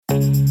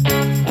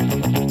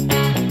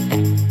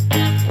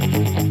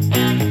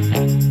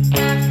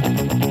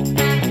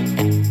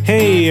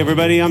Hey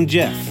everybody, I'm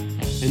Jeff,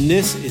 and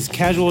this is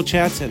Casual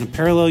Chats in a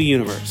Parallel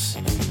Universe.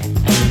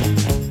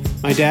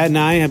 My dad and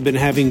I have been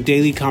having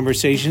daily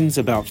conversations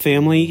about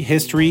family,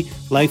 history,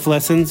 life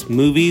lessons,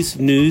 movies,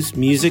 news,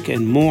 music,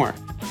 and more.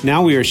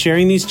 Now we are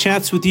sharing these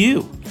chats with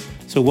you.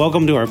 So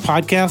welcome to our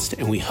podcast,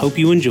 and we hope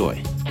you enjoy.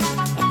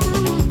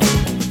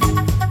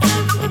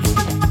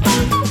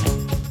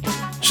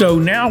 So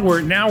now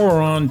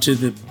we're on to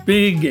the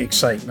big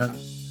excitement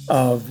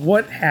of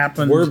what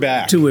happened We're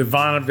back. to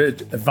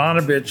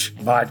IVANABITCH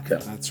vodka.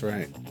 That's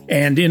right.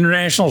 And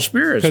International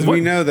Spirits. Because we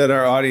know that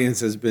our audience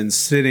has been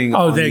sitting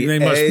on they the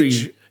must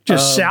edge be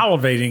just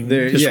salivating,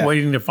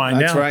 waiting to find out.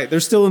 That's right. They're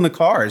still in the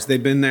cars.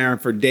 They've been there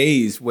for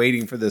days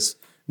waiting for this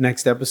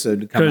next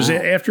episode to come out. Because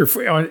after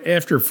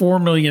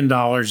 $4 million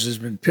has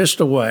been pissed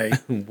away.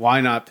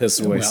 Why not piss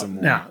away some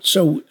more? Now,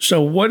 so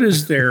what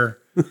is there?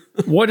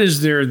 What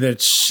is there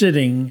that's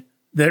sitting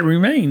that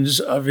remains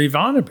of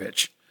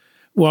IVANABITCH?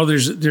 Well,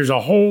 there's a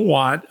whole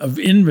lot of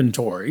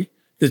inventory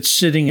that's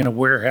sitting in a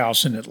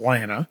warehouse in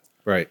Atlanta.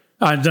 Right.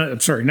 I'm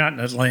sorry, not in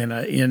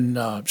Atlanta, in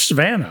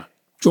Savannah,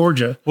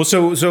 Georgia. Well,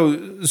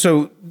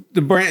 so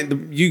the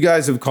brand, you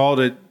guys have called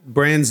it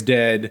brand's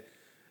dead.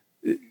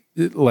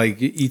 Like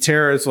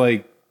Eterra's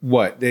like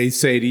what? They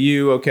say to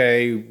you,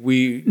 okay,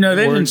 they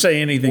didn't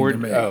say anything to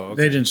me. Oh,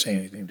 okay. They didn't say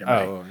anything to me.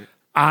 Oh, right.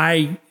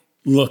 I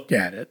looked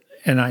at it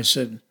and I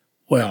said,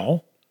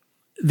 well,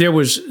 there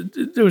was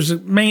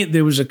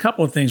a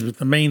couple of things, but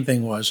the main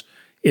thing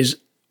is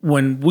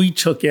when we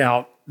took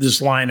out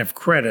this line of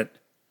credit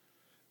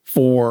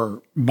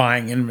for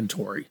buying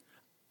inventory,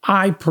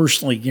 I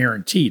personally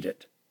guaranteed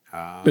it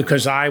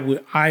because I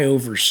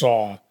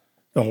oversaw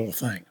the whole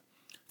thing,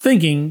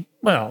 thinking,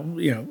 well,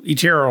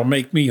 Eterra will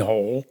make me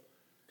whole,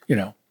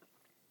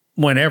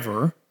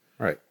 whenever.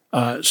 Right.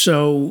 But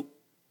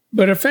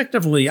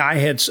effectively, I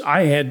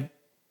had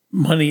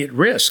money at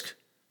risk,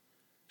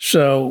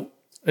 so.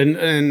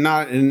 And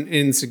not an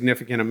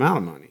insignificant amount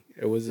of money.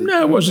 It wasn't.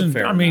 It was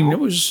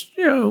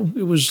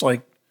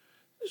like,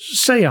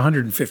 say,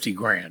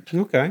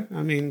 $150,000. Okay.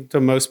 I mean, to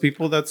most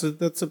people, that's a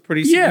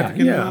pretty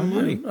significant amount of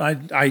money.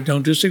 I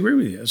don't disagree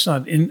with you. It's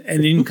not an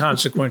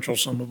inconsequential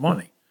sum of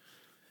money.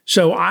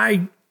 So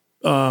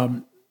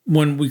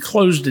when we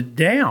closed it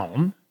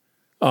down,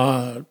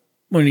 when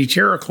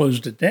Eterra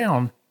closed it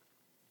down,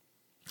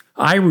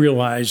 I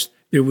realized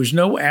there was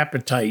no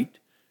appetite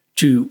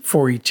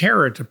for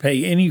Eterra to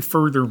pay any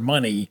further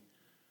money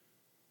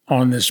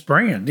on this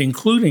brand,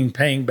 including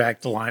paying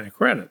back the line of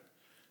credit.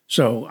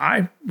 So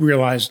I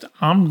realized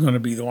I'm going to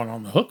be the one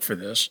on the hook for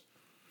this.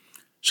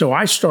 So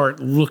I start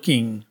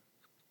looking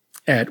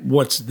at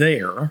what's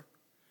there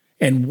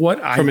and what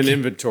from an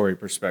inventory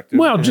perspective.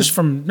 Well, just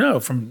from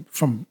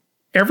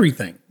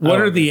everything. What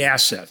are the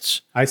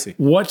assets? I see.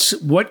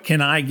 What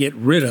can I get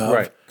rid of?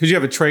 Right, because you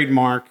have a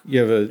trademark.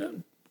 You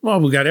have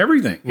we got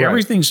everything. Right.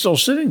 Everything's still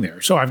sitting there.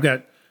 So I've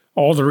got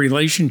all the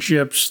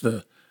relationships,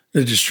 the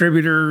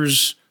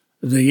distributors,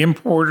 the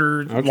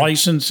importer,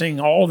 licensing,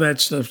 all that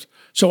stuff.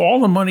 So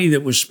all the money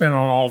that was spent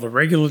on all the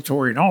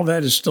regulatory and all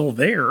that is still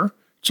there.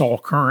 It's all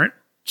current.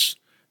 It's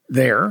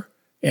there.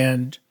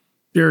 And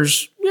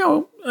there's,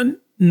 a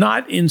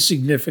not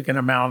insignificant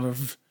amount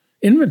of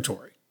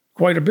inventory,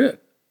 quite a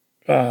bit.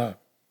 I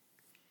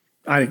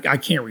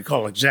can't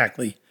recall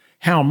exactly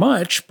how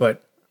much,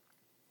 but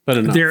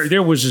enough.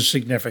 There was a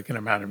significant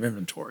amount of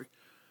inventory.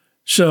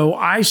 So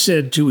I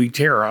said to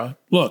Eterra,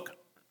 look,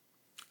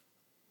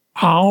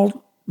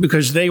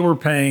 because they were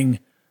paying,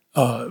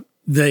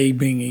 they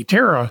being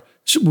Eterra,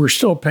 were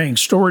still paying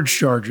storage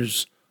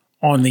charges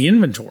on the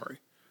inventory.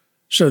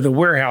 So the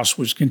warehouse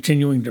was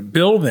continuing to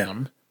bill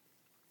them.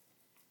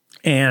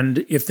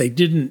 And if they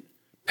didn't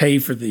pay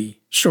for the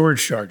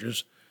storage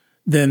charges,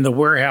 then the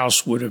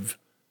warehouse would have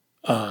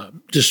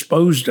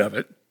disposed of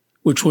it,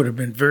 which would have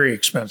been very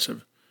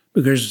expensive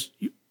because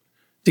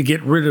to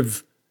get rid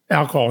of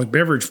alcoholic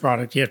beverage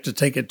product, you have to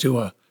take it to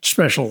a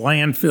special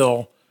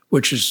landfill,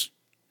 which is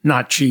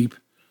not cheap.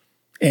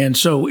 And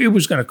so it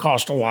was going to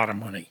cost a lot of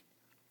money.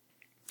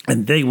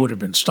 And they would have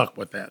been stuck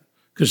with that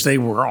because they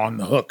were on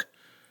the hook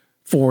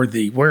for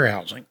the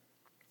warehousing.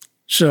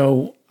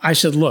 So I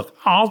said, look,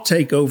 I'll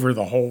take over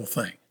the whole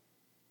thing.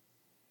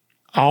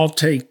 I'll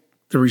take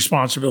the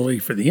responsibility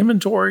for the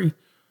inventory.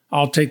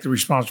 I'll take the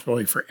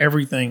responsibility for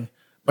everything,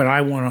 but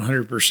I want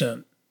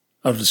 100%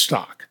 of the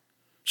stock.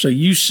 So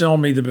you sell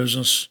me the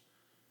business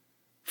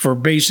for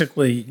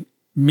basically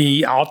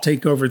me. I'll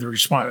take over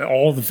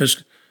all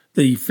the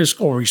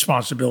fiscal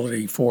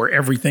responsibility for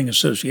everything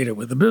associated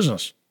with the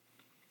business.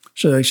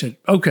 So they said,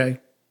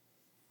 okay,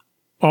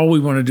 all we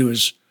want to do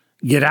is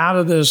get out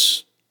of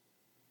this,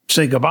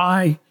 say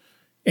goodbye.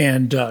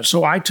 And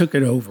so I took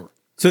it over.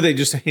 So they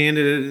just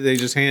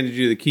handed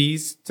you the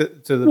keys to the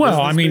business? Well,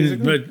 I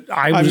mean, but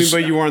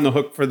you were on the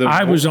hook for the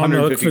I was on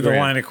the hook for the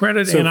line of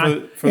credit, so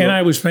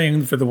I was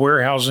paying for the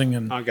warehousing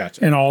and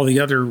all the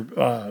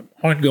other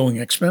ongoing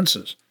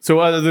expenses. So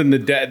other than the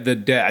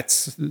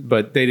debts,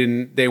 but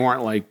they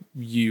weren't like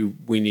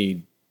we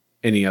need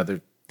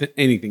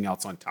anything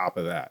else on top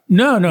of that.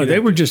 No, they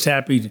were just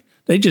happy.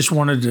 They just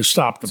wanted to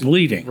stop the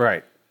bleeding.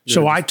 Right.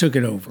 So I took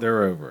it over.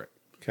 They're over it.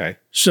 Okay.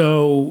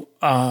 So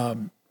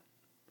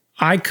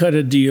I cut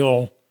a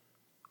deal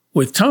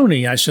with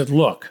Tony. I said,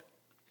 look,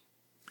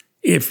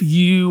 if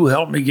you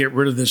help me get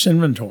rid of this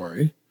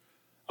inventory,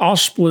 I'll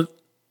split,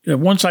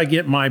 once I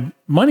get my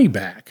money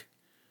back,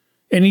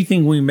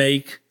 anything we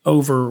make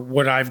over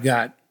what I've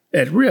got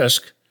at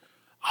risk,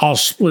 I'll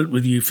split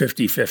with you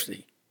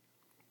 50-50.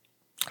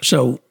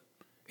 So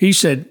he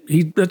said,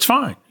 that's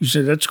fine. He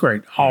said, that's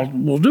great.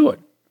 We'll do it.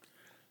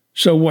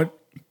 So what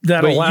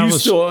that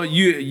allows us.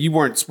 You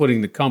weren't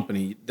splitting the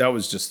company. That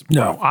was just the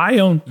no, I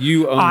owned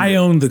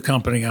the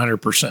company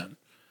 100%.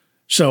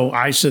 So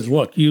I said,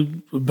 look,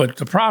 but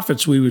the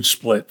profits we would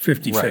split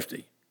 50-50.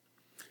 Right.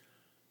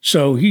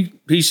 So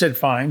he said,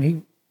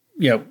 fine.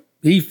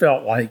 He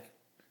felt like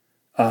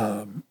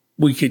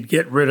we could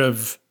get rid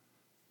of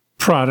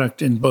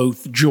product in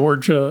both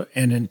Georgia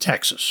and in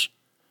Texas.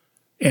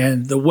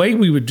 And the way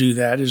we would do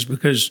that is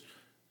because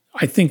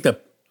I think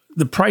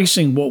the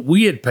pricing, what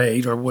we had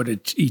paid or what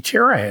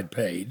Eterra had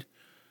paid,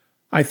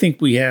 I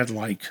think we had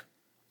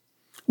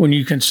when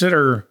you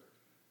consider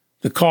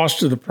the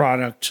cost of the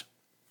product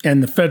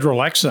and the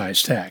federal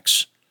excise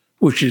tax,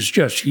 which is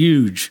just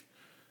huge.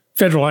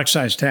 Federal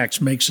excise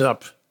tax makes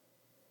up,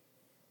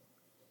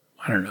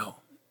 I don't know.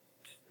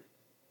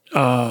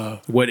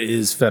 What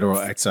is federal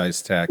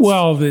excise tax?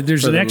 Well,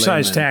 there's an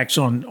excise tax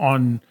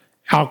on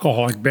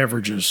alcoholic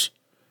beverages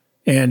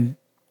and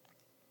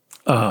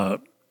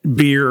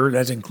beer.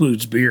 That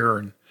includes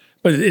beer,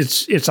 but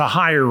it's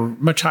a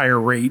much higher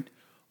rate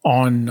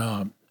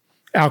on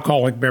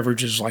alcoholic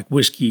beverages like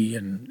whiskey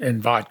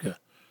and vodka.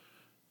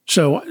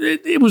 So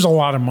it was a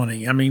lot of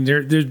money. I mean,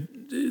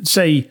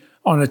 say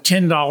on a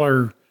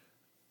 $10,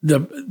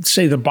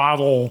 the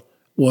bottle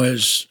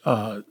was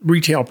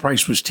retail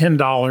price was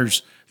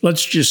 $10.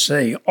 Let's just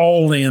say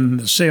all in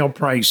the sale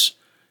price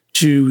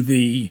to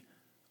the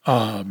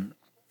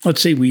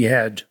let's say we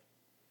had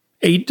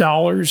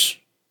 $8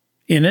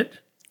 in it.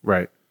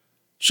 Right.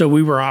 So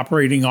we were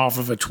operating off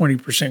of a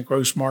 20%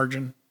 gross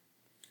margin,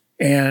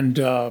 and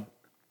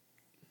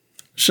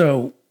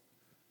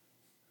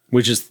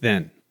which is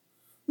thin.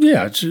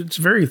 Yeah, it's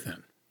very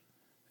thin,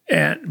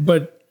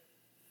 but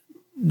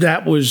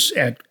that was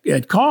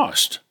at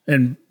cost,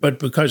 but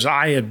because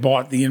I had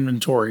bought the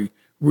inventory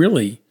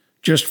really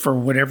just for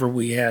whatever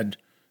we had,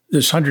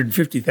 this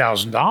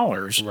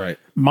 $150,000. Right.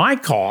 My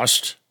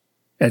cost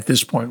at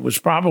this point was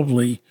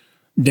probably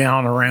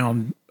down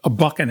around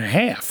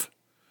 $1.50.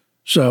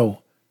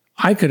 So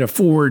I could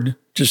afford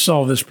to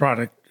sell this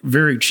product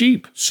very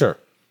cheap. Sure.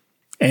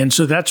 And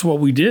so that's what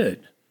we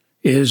did,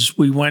 is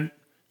we went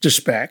to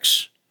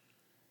Specs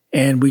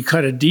and we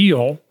cut a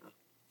deal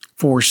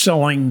for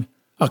selling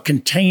a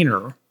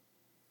container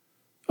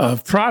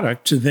of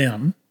product to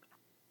them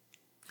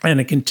and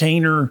a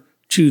container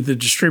to the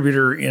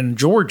distributor in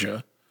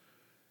Georgia,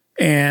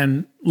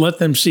 and let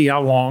them see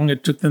how long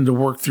it took them to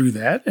work through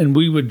that. And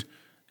we would,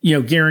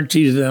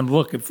 guarantee to them,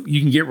 look, if you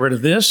can get rid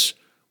of this,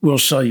 we'll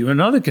sell you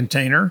another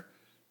container,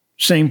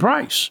 same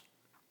price.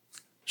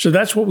 So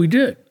that's what we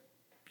did.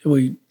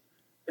 When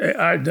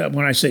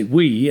I say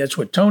we, that's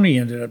what Tony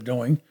ended up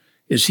doing,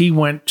 is he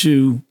went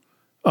to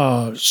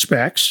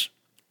Specs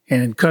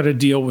and cut a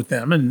deal with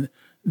them, and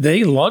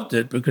they loved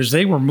it because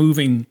they were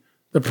moving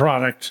the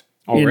product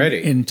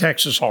already in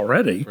Texas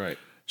already. Right.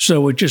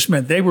 So it just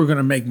meant they were going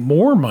to make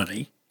more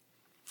money.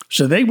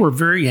 So they were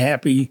very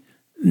happy.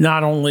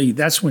 Not only,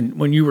 that's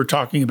when you were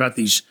talking about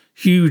these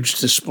huge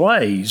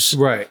displays.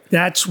 Right.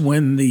 That's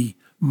when the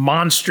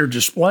monster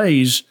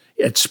displays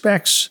at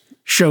Specs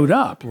showed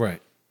up.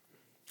 Right.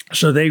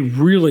 So they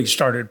really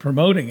started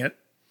promoting it.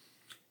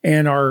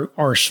 And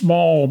our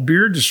small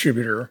beer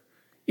distributor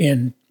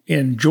in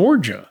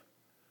Georgia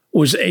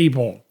was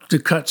able to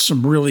cut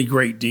some really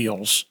great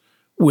deals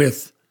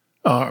with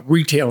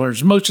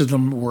retailers. Most of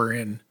them were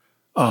in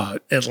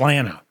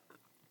Atlanta.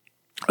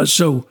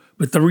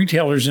 But the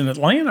retailers in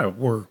Atlanta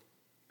were,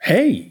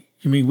 hey,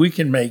 we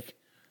can make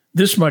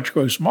this much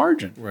gross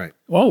margin. Right.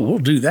 Oh, we'll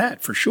do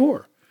that for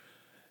sure.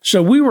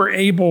 So we were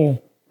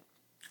able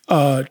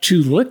to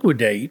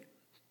liquidate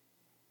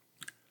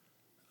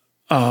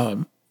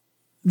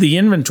the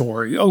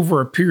inventory over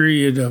a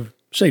period of,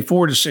 say,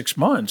 4 to 6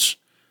 months.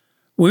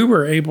 We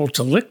were able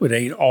to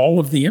liquidate all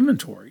of the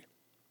inventory.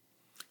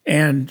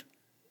 And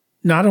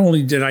not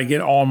only did I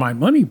get all my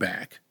money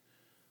back,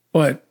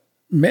 but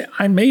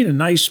I made a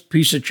nice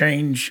piece of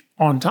change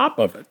on top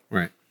of it.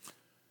 Right.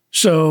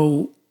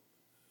 So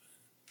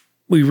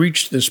we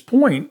reached this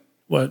point.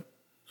 So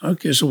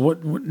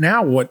what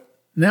now? What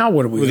are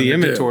we? Well, the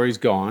inventory's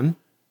gone.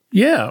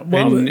 Yeah.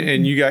 Well,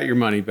 and you got your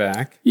money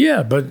back.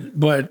 Yeah,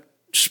 but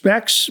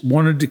Specs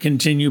wanted to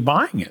continue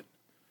buying it,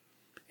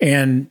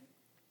 and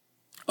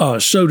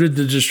so did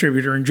the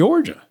distributor in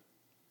Georgia.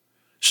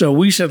 So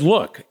we said,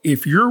 look,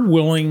 if you're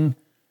willing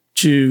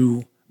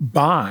to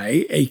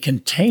buy a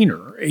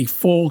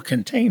full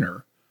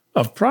container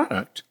of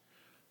product,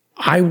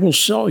 I will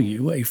sell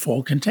you a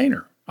full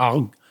container.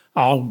 I'll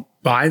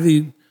buy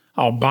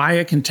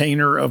a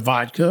container of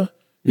vodka.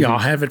 Mm-hmm. I'll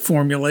have it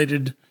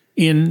formulated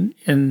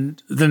in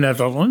the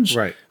Netherlands.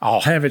 Right.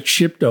 I'll have it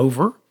shipped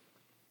over,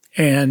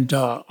 and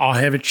I'll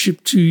have it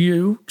shipped to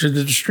you, to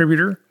the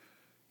distributor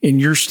in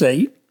your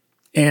state,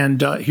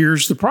 and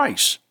here's the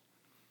price.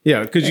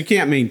 Yeah, because you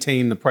can't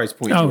maintain the price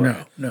point. Oh,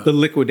 no. The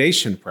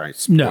liquidation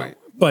price No, point.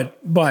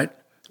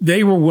 but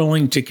they were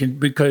willing to,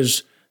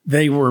 because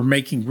they were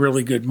making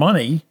really good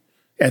money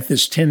at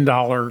this $10,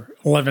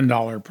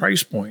 $11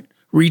 price point,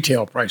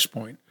 retail price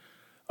point.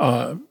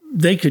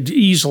 They could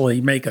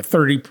easily make a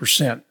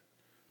 30%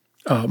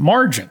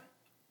 margin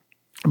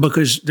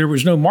because there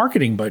was no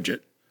marketing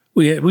budget.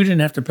 We didn't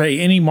have to pay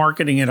any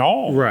marketing at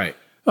all. Right.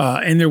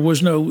 And there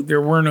were no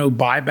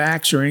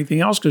buybacks or anything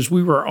else because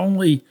we were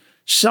only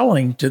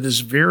selling to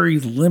this very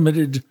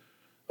limited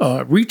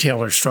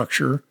retailer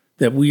structure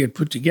that we had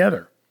put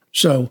together.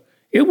 So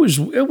it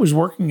was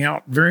working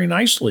out very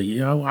nicely. You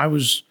know,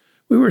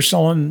 we were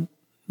selling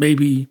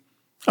maybe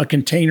a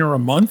container a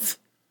month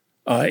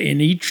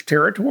in each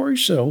territory.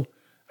 So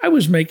I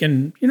was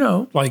making,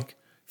 like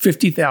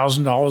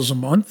 $50,000 a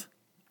month.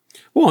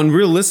 Well, and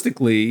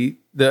realistically,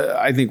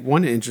 I think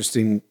one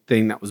interesting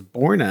thing that was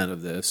born out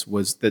of this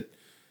was that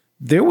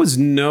there was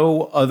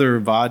no other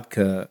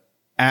vodka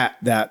at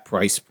that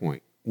price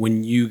point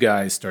when you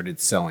guys started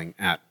selling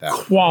at that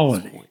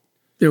quality price point.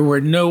 There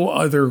were no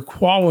other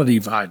quality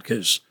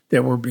vodkas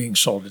that were being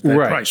sold at that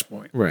price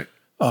point. Right.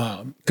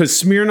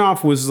 Because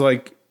Smirnoff was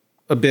like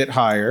a bit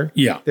higher.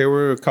 Yeah. They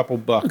were a couple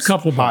bucks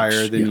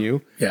higher than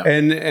you. Yeah.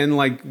 And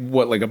like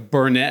a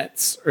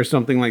Burnett's or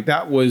something like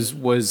that was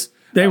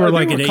they were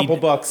like a couple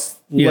bucks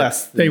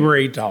less. They were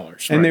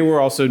 $8. And they were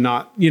also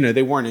not,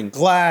 they weren't in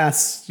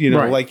glass,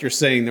 Right. like you're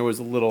saying, there was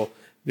a little,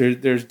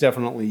 there's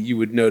definitely, you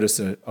would notice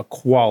a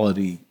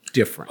quality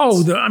difference.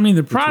 Oh,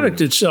 the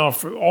product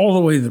itself, all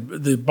the way,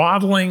 the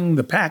bottling,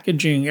 the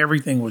packaging,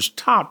 everything was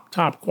top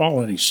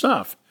quality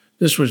stuff.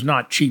 This was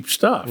not cheap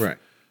stuff. Right.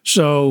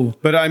 So,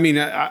 but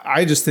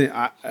I just think,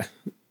 I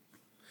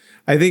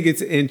think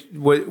it's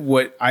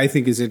what I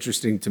think is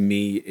interesting to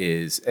me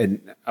is,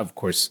 and of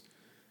course,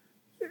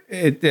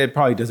 it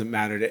probably doesn't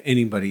matter to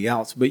anybody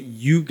else, but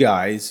you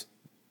guys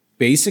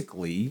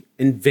basically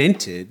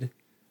invented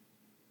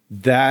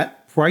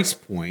that price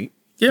point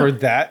for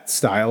that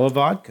style of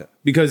vodka.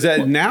 Because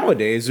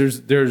nowadays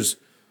there's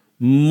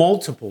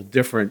multiple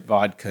different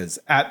vodkas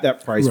at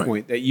that price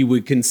point that you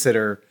would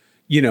consider,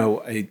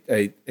 like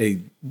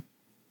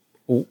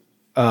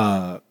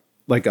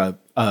a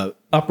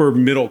upper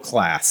middle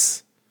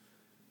class,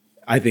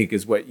 I think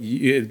is what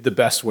the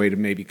best way to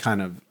maybe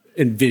kind of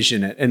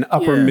envision it, an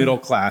upper middle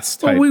class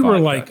type. Well,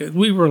 vodka.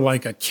 we were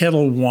like a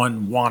Kettle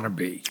One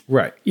wannabe,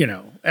 right?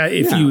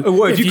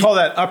 If you call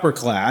that upper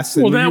class,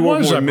 well, and that you were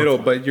was more middle,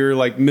 but you're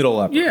like middle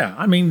upper.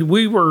 Yeah,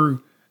 we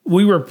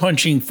were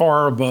punching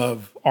far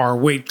above our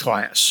weight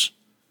class,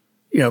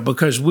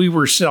 because we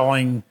were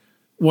selling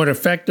what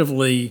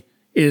effectively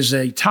is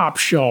a top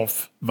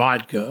shelf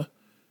vodka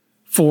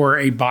for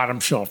a bottom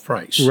shelf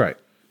price, right?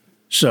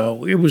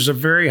 So it was a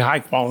very high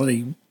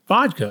quality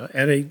vodka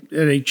at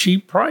a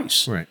cheap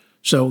price, right?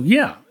 So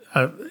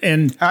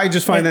and I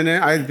just find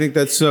I think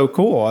that's so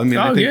cool. I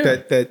think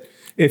that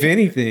if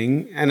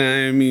anything,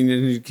 and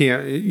you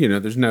can't,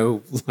 there's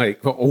no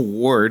like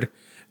award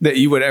that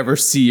you would ever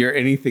see or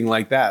anything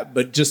like that,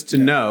 but just to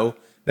know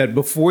that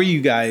before you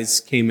guys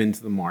came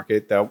into the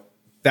market,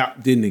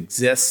 that didn't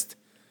exist,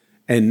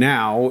 and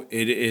now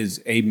it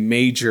is a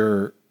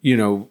major,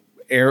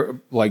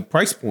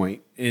 price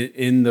point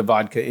in the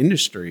vodka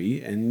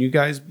industry, and you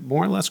guys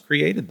more or less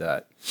created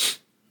that.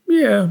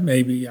 Yeah,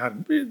 maybe.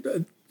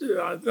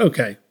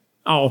 Okay,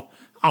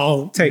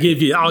 I'll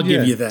give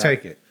you that.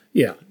 Take it.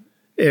 Yeah,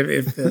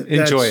 if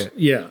enjoy it.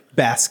 Yeah,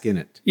 bask in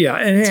it. Yeah,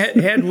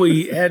 and had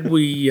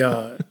we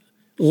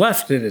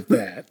left it at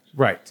that,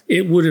 right,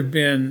 it would have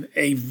been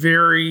a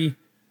very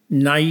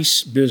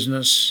nice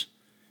business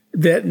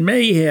that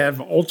may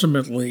have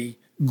ultimately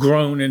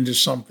grown into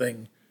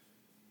something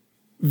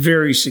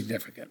very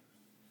significant.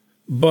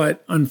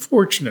 But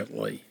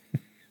unfortunately,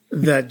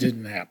 that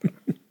didn't happen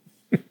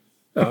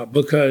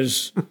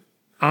because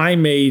I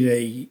made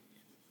a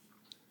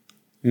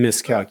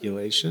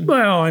miscalculation.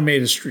 Well, I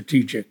made a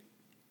strategic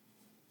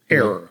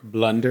error,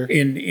 blunder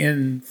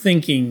in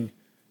thinking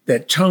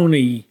that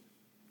Tony,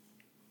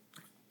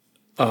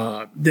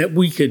 that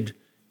we could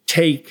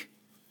take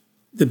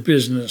the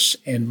business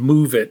and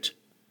move it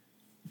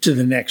to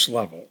the next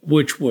level,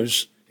 which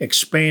was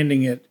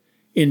expanding it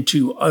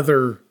into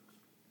other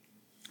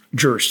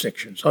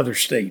jurisdictions, other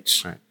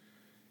states. Right.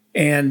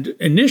 And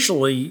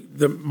initially,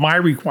 my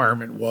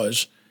requirement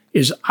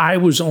is I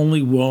was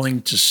only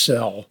willing to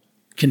sell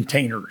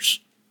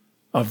containers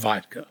of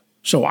vodka.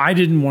 So I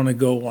didn't want to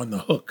go on the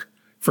hook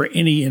for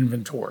any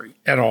inventory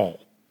at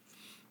all.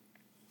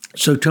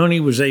 So Tony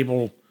was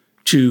able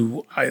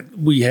to,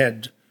 we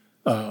had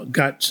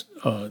got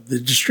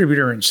the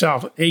distributor in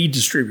South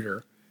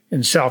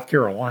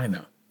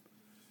Carolina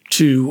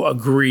to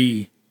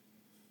agree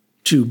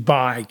to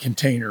buy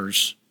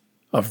containers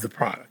of the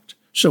product.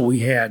 So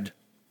we had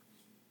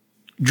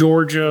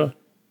Georgia,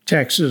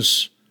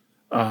 Texas,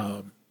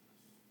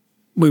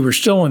 We were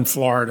still in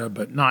Florida,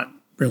 but not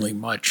really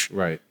much.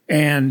 Right.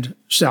 And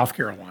South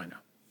Carolina.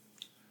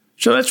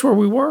 So that's where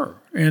we were.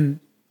 And,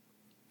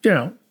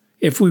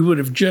 if we would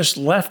have just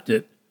left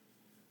it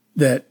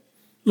that,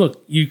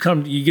 look, you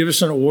give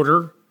us an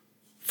order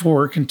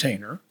for a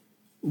container,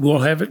 we'll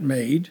have it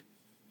made,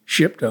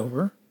 shipped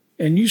over,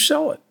 and you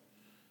sell it.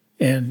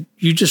 And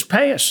you just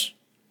pay us,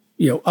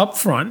 up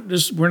front.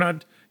 We're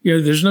not,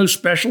 there's no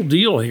special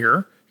deal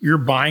here. You're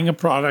buying a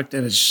product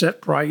at a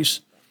set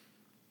price.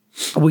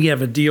 We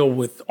have a deal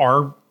with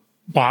our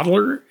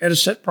bottler at a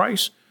set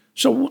price.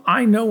 So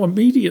I know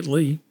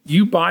immediately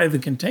you buy the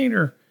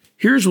container.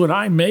 Here's what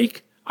I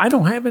make. I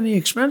don't have any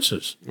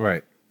expenses.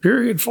 Right.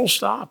 Period. Full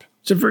stop.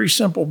 It's a very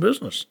simple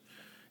business.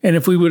 And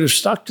if we would have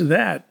stuck to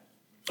that,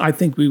 I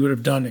think we would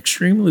have done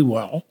extremely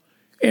well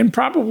and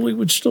probably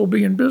would still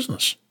be in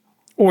business.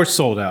 Or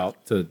sold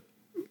out to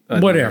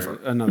whatever.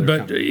 But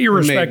company.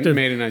 Irrespective,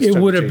 made a nice it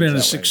chunk would of have been a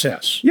change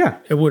success. Yeah.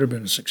 It would have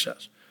been a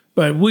success.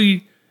 But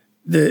I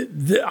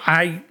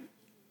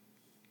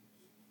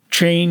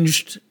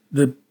changed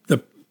the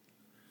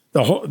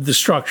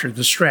structure,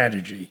 the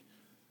strategy.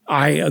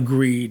 I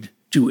agreed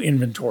to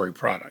inventory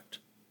product.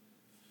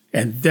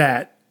 And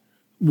that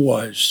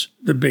was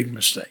the big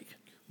mistake.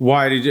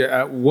 Why did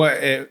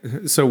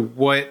you, so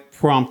what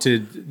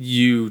prompted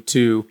you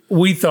to?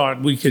 We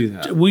thought we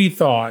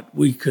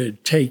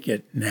could take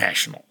it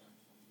national.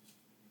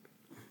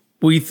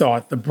 We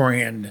thought the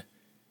brand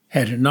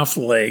had enough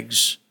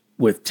legs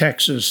with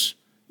Texas,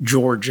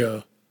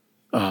 Georgia,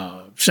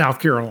 South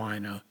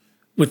Carolina,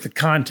 with the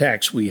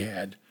contacts we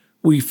had.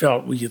 We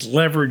felt we could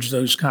leverage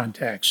those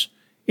contacts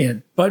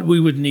but we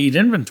would need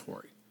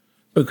inventory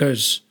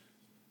because,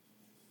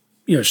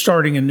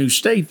 starting a new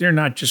state, they're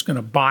not just going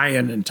to buy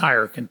an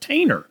entire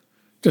container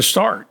to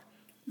start.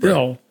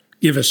 They'll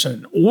give us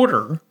an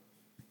order,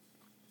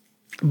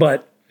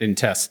 and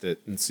test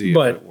it and see if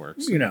it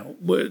works.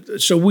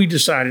 So we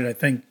decided, I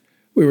think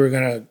we were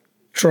going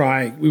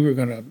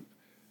to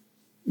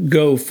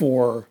go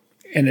for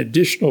an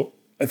additional,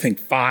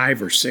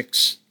 5 or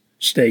 6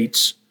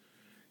 states,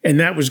 and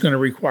that was going to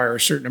require a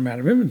certain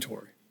amount of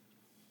inventory,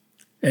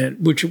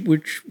 and which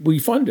we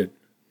funded.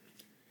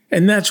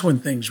 And that's when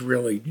things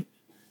really,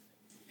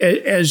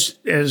 as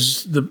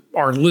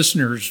our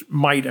listeners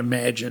might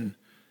imagine,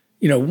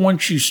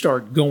 once you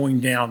start going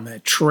down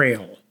that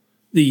trail,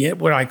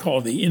 what I call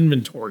the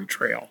inventory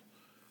trail,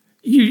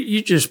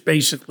 you just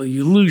basically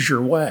you lose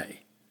your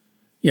way.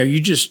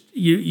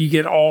 You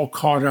get all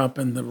caught up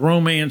in the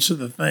romance of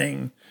the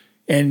thing,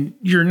 and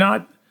you're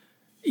not,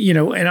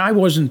 and I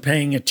wasn't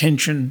paying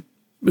attention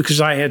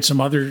because I had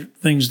some other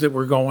things that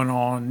were going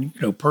on,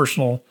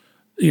 personal,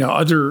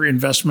 other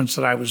investments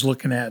that I was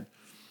looking at.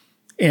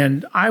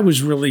 And I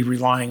was really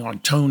relying on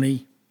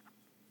Tony.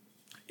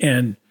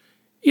 And,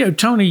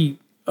 Tony,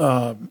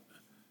 the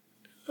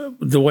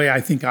way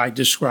I think I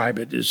describe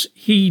it is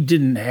he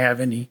didn't have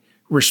any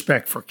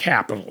respect for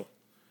capital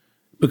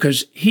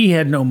because he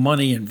had no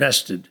money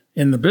invested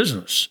in the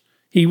business.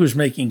 He was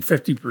making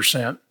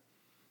 50%,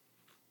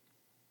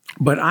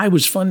 but I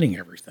was funding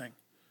everything.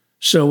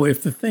 So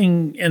if the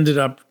thing ended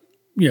up,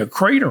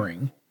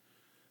 cratering,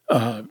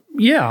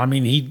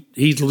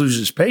 he'd lose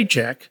his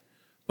paycheck,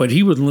 but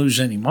he wouldn't lose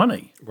any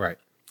money. Right.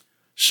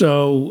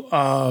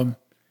 So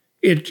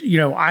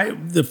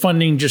the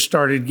funding just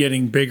started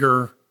getting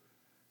bigger,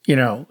 we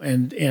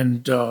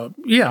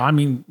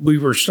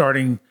were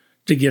starting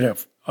to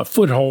get a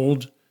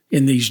foothold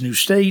in these new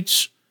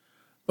states,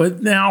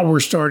 but now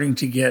we're starting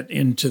to get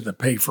into the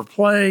pay for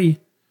play,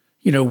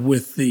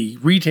 with the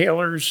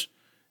retailers,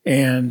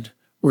 and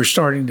we're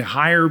starting to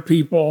hire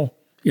people,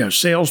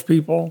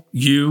 salespeople,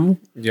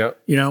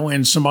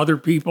 and some other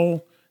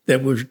people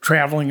that were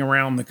traveling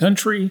around the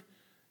country,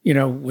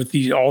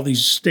 with all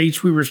these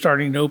states we were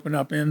starting to open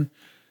up in.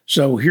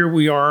 So here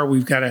we are.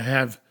 We've got to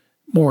have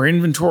more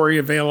inventory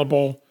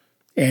available,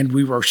 and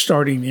we were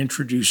starting to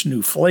introduce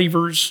new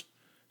flavors.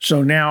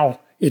 So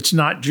now it's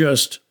not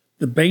just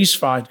the base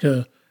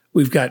vodka.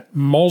 We've got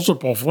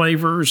multiple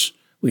flavors.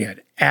 We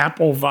had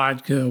apple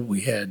vodka.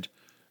 We had,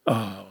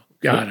 I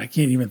can't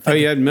even think. Oh,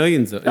 you had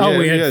millions of.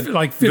 We had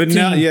like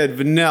 15. You had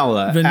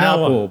vanilla,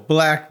 apple,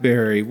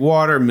 blackberry,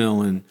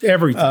 watermelon,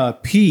 everything.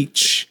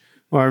 Peach.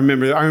 Well, I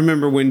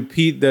remember when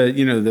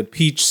the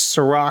peach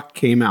Ciroc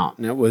came out,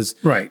 and it was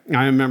right.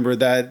 I remember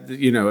that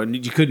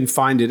and you couldn't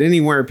find it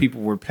anywhere.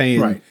 People were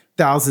paying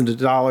thousands of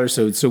dollars.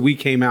 So we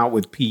came out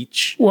with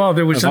peach. Well,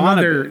 there was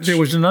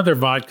another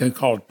vodka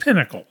called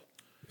Pinnacle.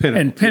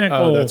 And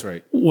Pinnacle that's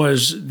right.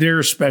 was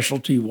their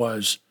specialty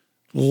was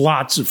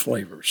lots of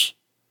flavors.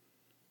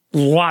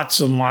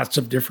 Lots and lots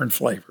of different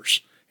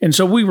flavors. And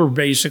so we were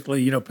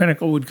basically,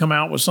 Pinnacle would come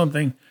out with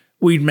something,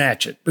 we'd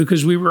match it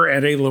because we were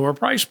at a lower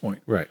price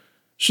point. Right.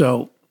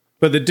 So,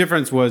 but the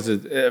difference was,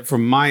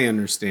 from my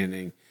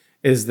understanding,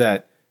 is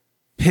that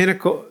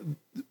Pinnacle,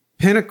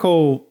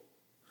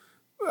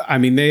 I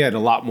mean, they had a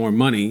lot more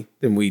money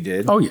than we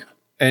did. Oh yeah.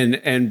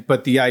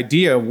 But the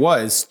idea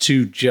was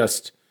to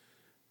just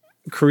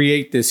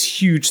create this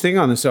huge thing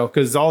on the shelf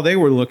because all they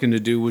were looking to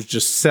do was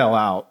just sell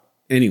out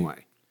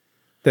anyway.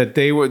 That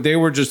they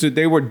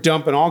were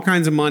dumping all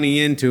kinds of money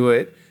into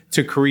it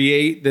to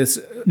create this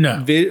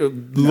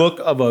look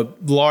of a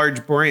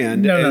large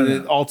brand,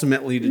 and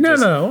ultimately to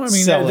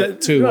sell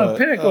it to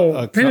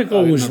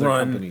Pinnacle was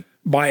run company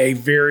by a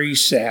very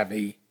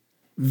savvy.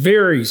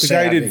 The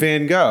guy who did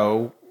Van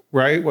Gogh,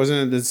 right?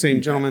 Wasn't it the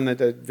same gentleman that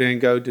did Van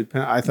Gogh did?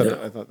 I thought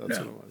that's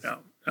what it was.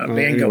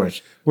 Van Gogh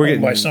was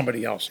owned by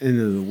somebody else.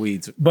 Into the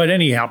weeds. But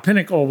anyhow,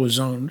 Pinnacle was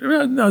owned.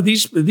 No,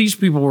 these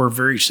people were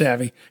very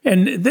savvy,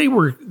 and they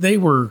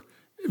were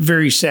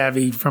very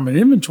savvy from an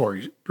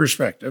inventory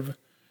perspective,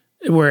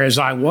 whereas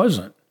I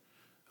wasn't.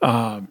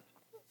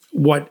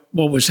 What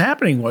was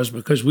happening was,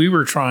 because we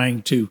were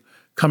trying to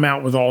come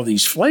out with all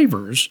these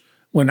flavors,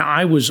 when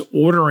I was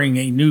ordering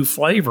a new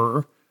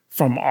flavor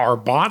from our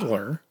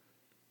bottler,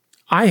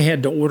 I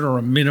had to order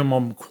a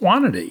minimum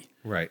quantity.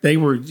 Right. They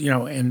were,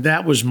 and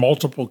that was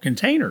multiple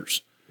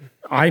containers.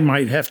 I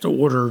might have to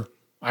order,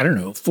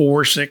 4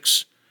 or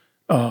 6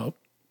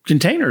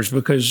 containers,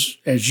 because,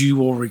 as you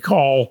will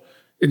recall,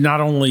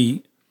 not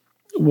only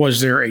was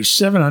there a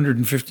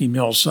 750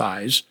 ml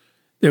size,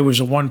 there was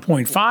a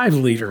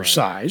 1.5 liter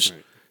size.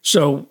 Right.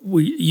 So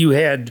you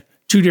had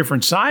 2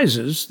 different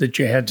sizes that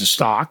you had to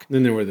stock.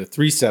 Then there were the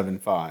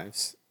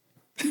 375s.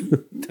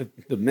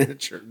 the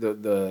miniature,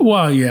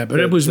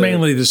 it was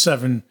mainly the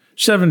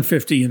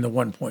 750 and the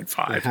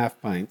 1.5, the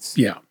half pints.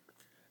 Yeah.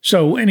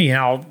 So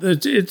anyhow, there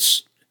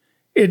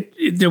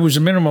was a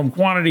minimum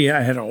quantity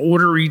I had to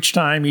order each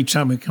time we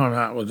come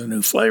out with a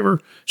new flavor.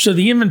 So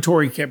the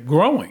inventory kept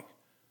growing,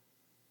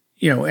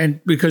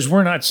 and because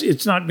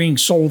it's not being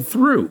sold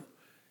through,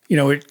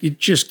 it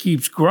just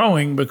keeps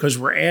growing because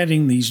we're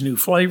adding these new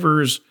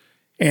flavors,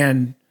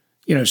 and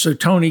so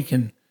Tony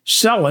can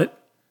sell it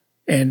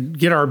and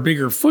get our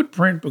bigger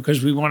footprint,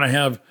 because we want to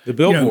have the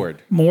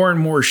billboard, more and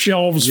more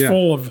shelves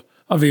full of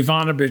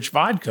IVANABITCH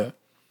vodka.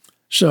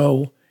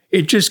 So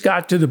it just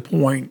got to the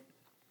point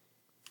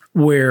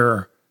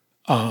where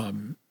I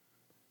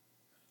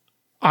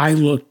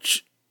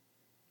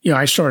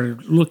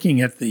started looking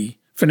at the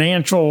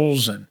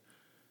financials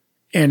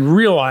and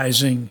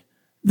realizing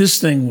this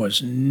thing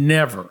was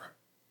never,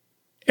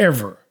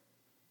 ever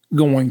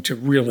going to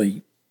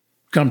really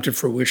come to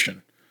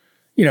fruition.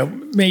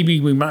 Maybe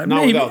we might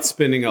without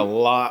spending a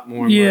lot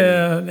more money.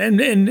 Yeah,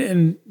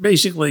 and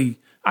basically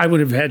I would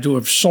have had to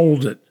have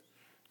sold it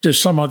to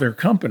some other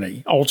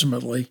company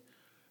ultimately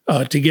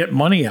to get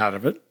money out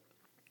of it.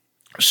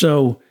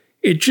 So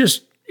it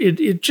just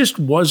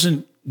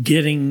wasn't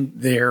getting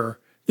there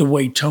the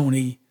way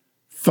Tony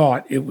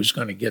thought it was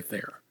going to get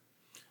there.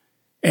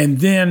 And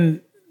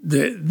then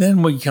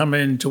we come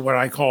into what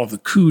I call the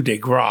coup de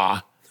grace,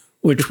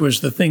 which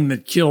was the thing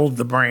that killed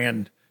the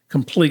brand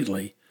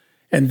completely.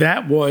 And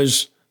that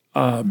was,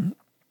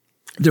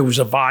 there was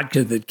a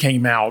vodka that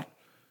came out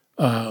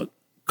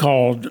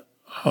called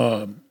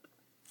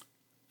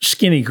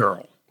Skinny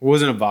Girl. It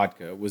wasn't a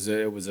vodka. It was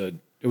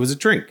a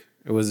drink.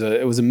 It was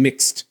a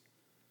mixed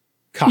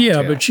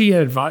cocktail. Yeah, but she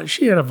had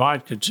a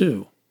vodka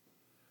too.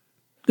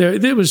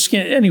 There was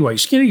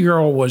Skinny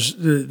Girl was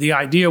the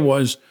idea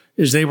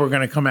is they were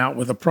going to come out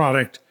with a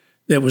product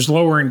that was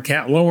lower in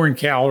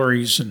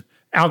calories and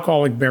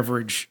alcoholic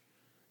beverage.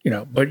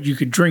 But you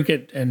could drink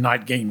it and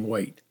not gain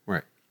weight.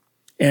 Right.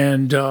 But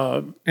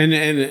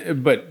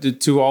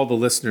to all the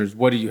listeners,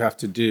 what do you have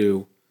to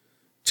do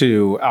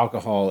to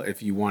alcohol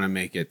if you want to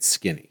make it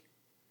skinny?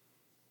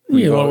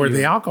 You lower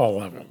the alcohol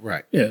level.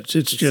 Right. Yeah, it's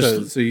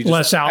just so you just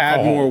less alcohol.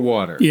 Add more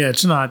water. Yeah,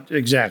 it's not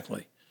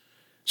exactly.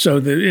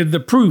 So the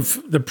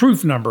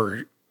proof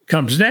number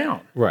comes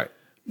down. Right.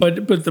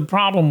 But the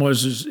problem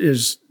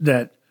is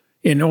that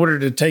in order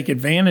to take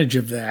advantage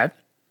of that,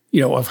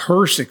 of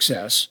her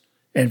success,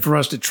 and for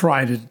us to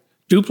try to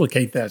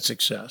duplicate that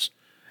success,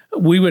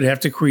 we would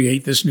have to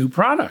create this new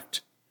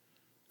product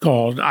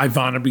called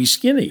IVANABITCH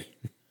Skinny.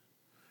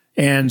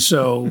 And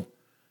so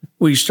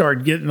we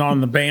started getting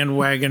on the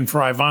bandwagon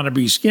for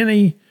IVANABITCH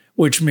Skinny,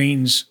 which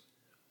means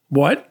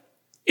what?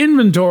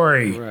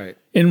 Inventory. Right.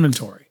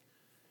 Inventory.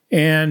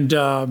 And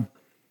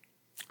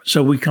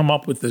so we come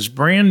up with this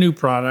brand new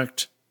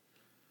product.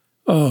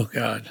 Oh,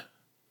 God.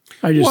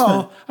 I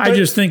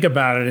just think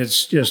about it.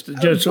 It's just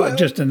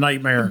a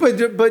nightmare.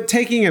 But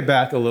taking it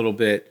back a little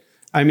bit,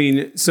 I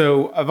mean,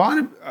 so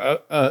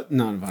not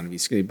IVANABITCH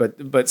Skinny,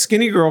 but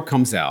Skinny Girl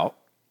comes out,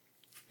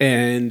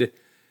 and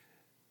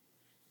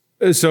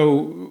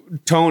so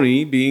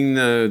Tony, being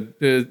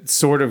the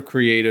sort of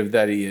creative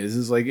that he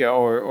is like,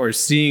 or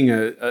seeing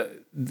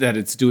that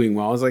it's doing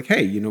well, is like,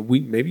 hey,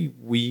 maybe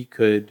we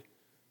could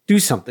do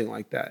something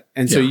like that,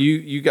 and so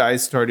you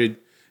guys started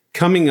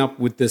coming up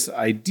with this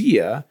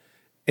idea.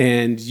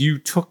 And you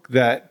took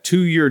that to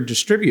your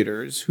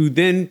distributors, who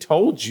then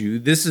told you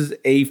this is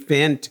a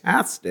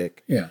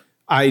fantastic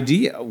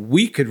idea.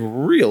 We could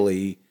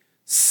really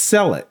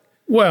sell it.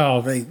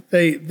 Well,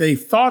 they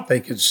thought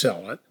they could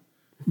sell it,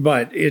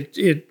 but it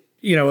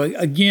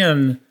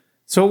again.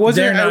 So it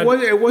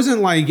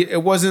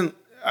wasn't.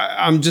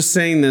 I'm just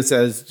saying this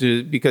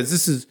because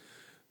this is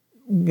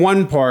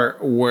one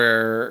part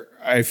where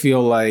I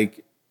feel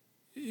like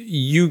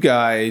you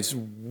guys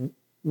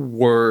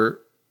were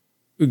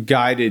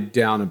guided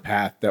down a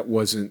path that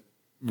wasn't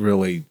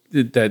really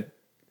that.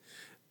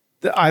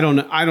 I don't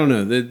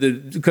know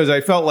because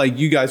I felt like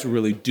you guys were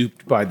really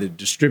duped by the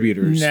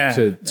distributors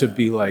to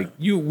be like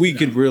we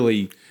could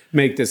really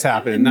make this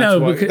happen, and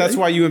that's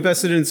why you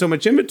invested in so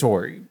much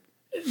inventory.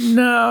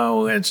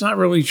 No, it's not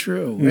really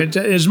true.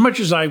 As much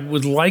as I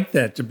would like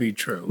that to be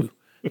true,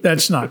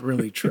 that's not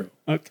really true.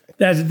 Okay,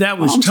 that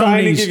was I'm Tony's.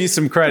 Trying to give you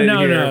some credit.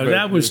 No,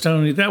 that was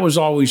Tony. That was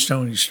always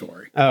Tony's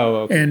story.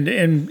 Oh, okay. And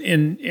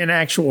in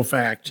actual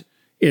fact,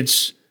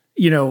 it's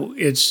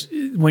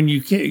when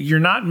you're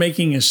not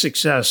making a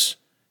success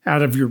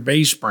out of your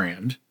base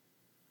brand.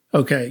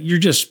 Okay, you're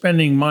just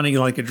spending money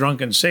like a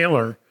drunken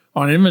sailor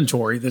on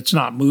inventory that's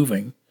not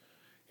moving,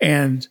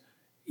 and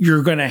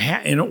you're going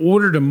to in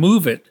order to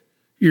move it,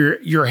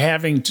 you're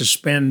having to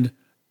spend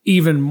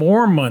even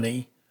more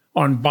money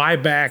on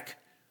buyback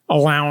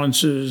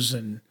allowances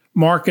and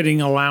marketing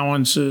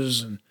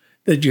allowances, and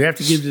that you have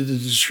to give to the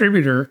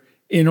distributor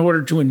in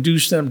order to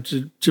induce them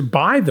to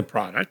buy the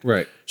product.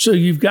 Right. So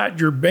you've got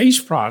your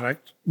base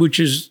product, which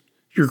is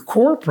your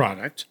core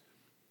product,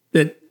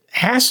 that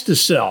has to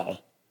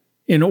sell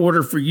in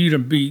order for you to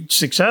be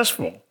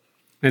successful.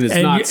 And it's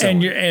not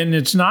selling. And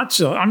it's not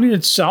selling. I mean,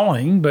 it's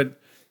selling,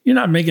 but you're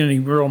not making any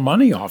real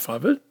money off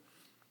of it.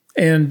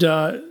 And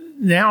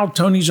now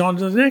Tony's on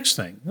to the next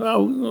thing.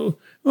 Oh,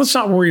 let's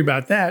not worry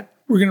about that.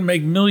 We're going to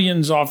make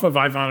millions off of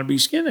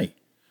IVANABITCH Skinny.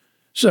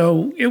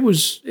 So it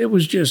was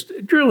just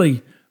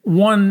really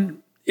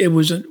one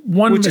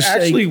mistake. Which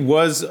actually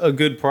was a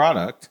good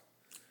product,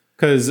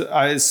 because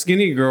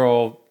Skinny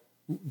Girl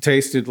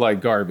tasted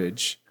like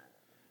garbage.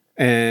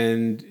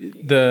 And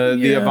the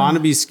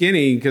IVANABITCH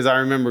Skinny, because I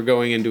remember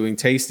going and doing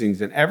tastings,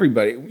 and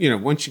everybody,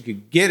 once you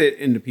could get it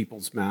into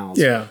people's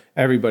mouths,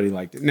 everybody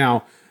liked it.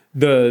 Now,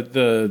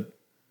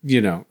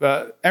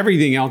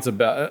 everything else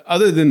about,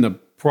 other than the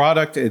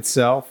product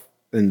itself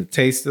and the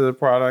taste of the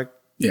product,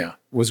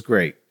 was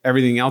great.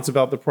 Everything else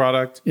about the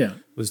product,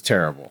 was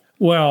terrible.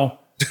 Well,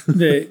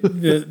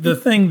 the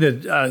thing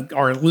that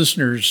our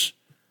listeners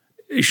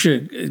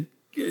should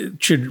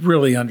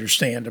really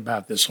understand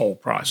about this whole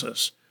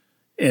process,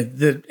 and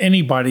that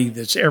anybody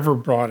that's ever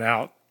brought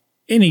out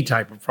any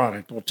type of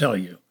product will tell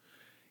you,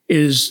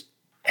 is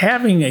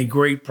having a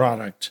great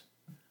product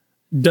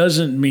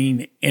doesn't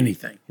mean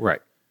anything.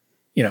 Right.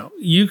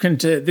 You can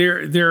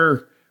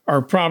there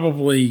are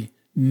probably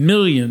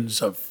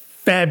millions of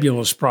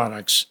fabulous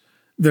products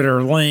that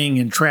are laying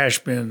in trash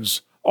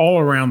bins all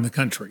around the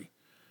country.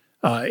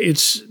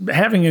 It's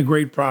having a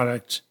great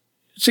product.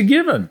 It's a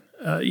given.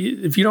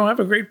 If you don't have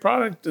a great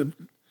product,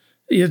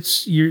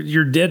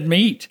 you're dead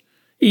meat.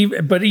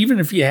 But even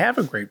if you have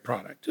a great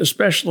product,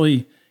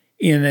 especially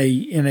in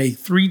a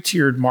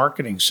 3-tiered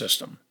marketing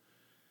system,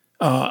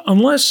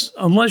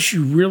 unless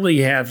you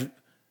really have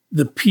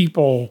the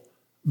people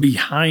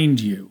behind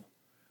you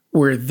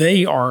where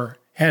they are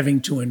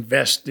having to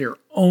invest their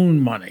own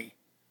money,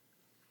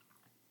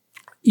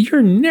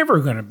 you're never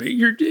going to be.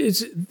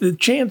 The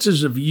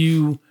chances of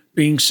you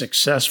being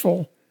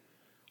successful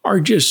are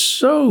just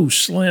so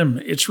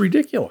slim. It's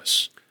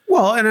ridiculous.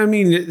 Well, and I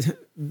mean,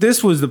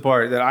 this was the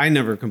part that I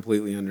never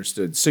completely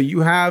understood. So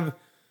you have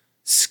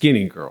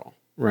Skinny Girl,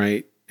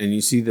 right? And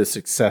you see the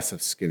success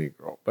of Skinny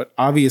Girl. But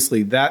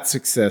obviously that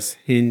success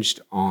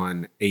hinged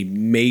on a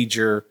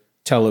major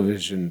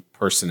television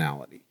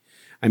personality.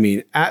 I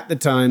mean, at the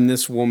time,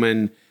 this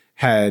woman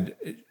had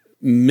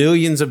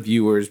millions of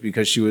viewers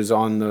because she was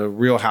on the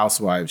Real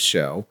Housewives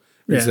show.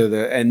 Yeah.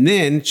 And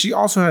then she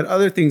also had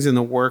other things in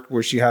the work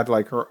where she had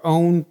like her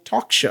own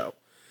talk show.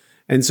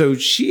 And so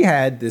she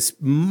had this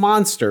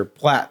monster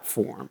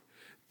platform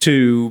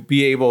to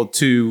be able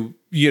to,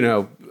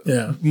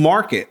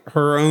 market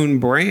her own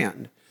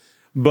brand.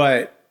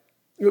 But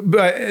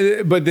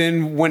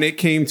then when it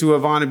came to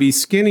IVANABITCH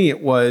Skinny,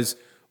 it was,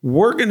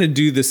 we're going to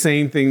do the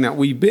same thing that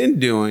we've been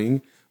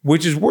doing,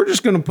 which is we're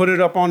just going to put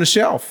it up on a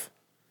shelf.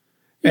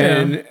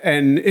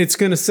 And it's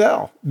going to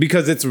sell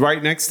because it's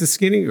right next to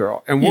Skinny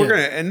Girl. And we're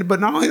going to, but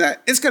not only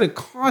that, it's going to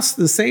cost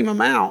the same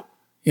amount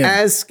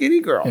as Skinny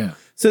Girl. Yeah.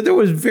 So there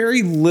was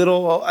very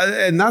little,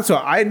 and that's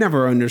why I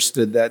never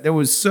understood that. There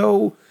was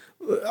so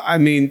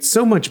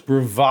much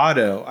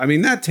bravado. I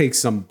mean, that takes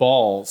some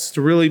balls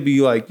to really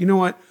be like, you know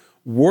what?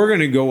 We're going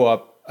to go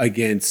up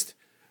against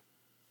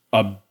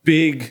a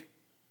big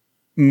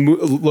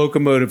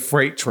locomotive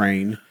freight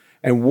train,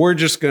 and we're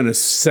just going to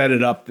set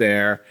it up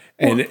there,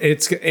 and we're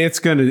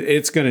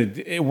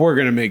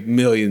going to make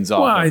millions off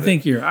of it. Well, I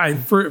think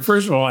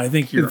first of all, I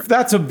think you're.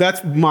 That's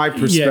my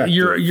perspective.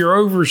 Yeah, you're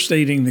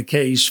overstating the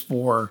case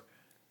for.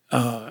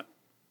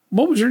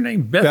 What was her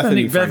name?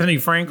 Bethany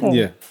Frankel.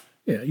 Yeah.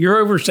 You're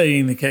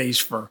overstating the case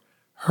for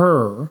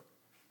her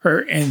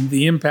and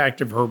the impact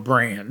of her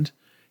brand.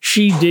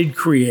 She did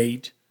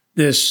create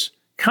this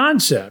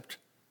concept.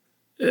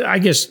 I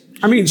guess.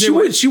 I mean,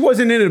 she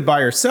wasn't in it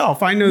by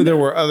herself. I know there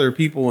were other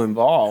people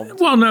involved.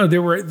 Well, no,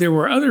 there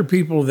were other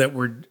people that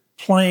were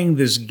playing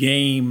this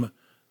game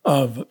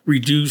of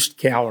reduced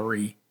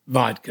calorie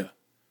vodka.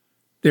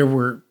 There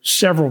were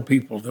several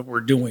people that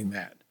were doing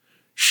that.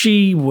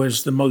 she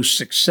was the most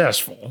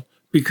successful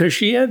because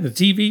she had the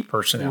TV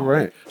personality.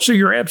 Right. So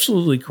you're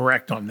absolutely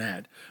correct on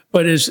that.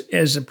 But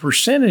as a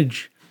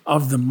percentage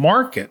of the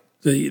market,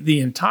 the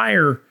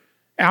entire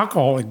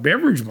alcoholic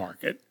beverage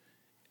market,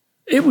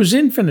 it was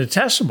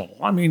infinitesimal.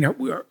 I mean,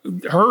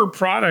 her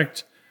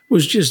product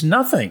was just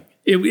nothing.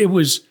 It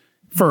was,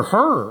 for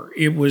her,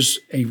 it was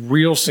a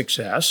real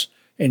success,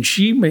 and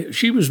she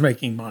was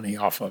making money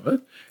off of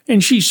it,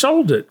 and she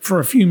sold it for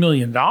a few $1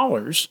 million.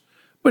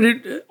 But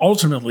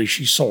ultimately,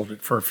 she sold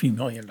it for a few $1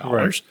 million.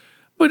 Right.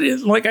 But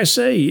like I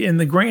say, in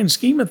the grand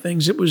scheme of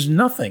things, it was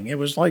nothing. It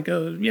was like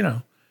a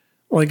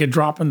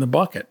drop in the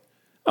bucket.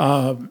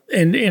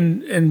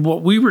 And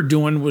what we were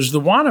doing was the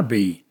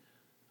wannabe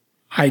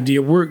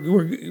idea.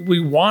 We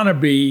want to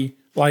be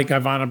like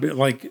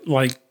IVANABITCH,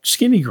 like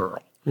Skinny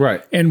Girl.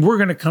 Right. And we're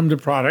going to come to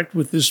product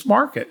with this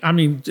market. I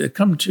mean,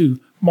 come to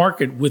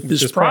market with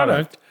this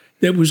product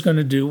that was going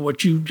to do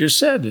what you just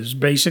said, is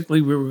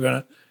basically we were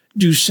going to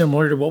do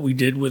similar to what we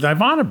did with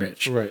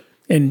IVANABITCH. Right.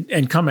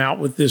 And come out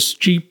with this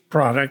cheap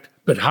product,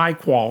 but high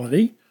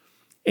quality.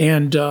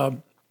 And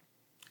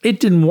it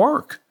didn't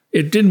work.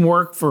 It didn't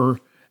work for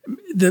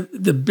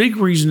the big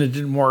reason it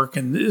didn't work,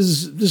 and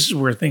this is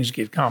where things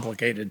get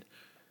complicated.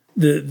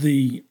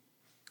 The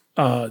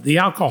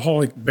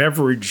alcoholic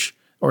beverage,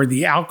 or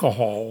the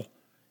alcohol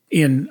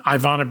in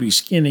IVANABITCH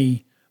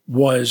Skinny,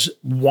 was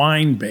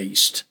wine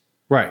based.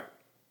 Right.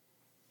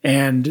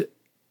 And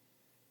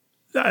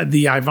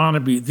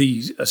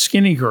the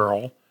Skinny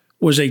Girl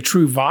was a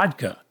true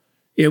vodka.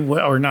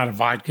 Or not a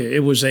vodka.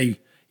 It was a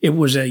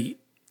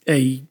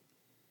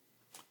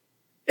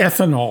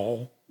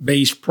ethanol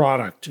based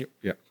product.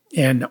 Yeah.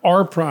 And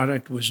our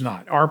product was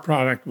not. Our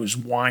product was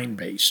wine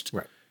based.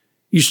 Right.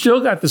 You still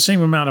got the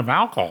same amount of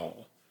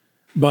alcohol,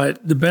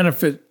 but the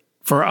benefit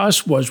for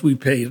us was we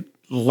paid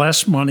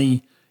less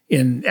money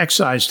in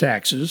excise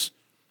taxes,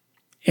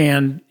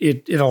 and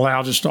it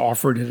allowed us to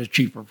offer it at a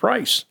cheaper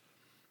price.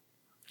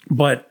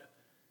 But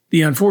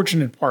the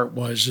unfortunate part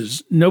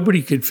is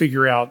nobody could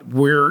figure out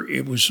where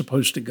it was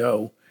supposed to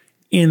go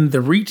in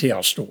the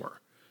retail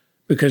store,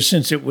 because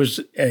since it was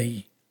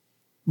a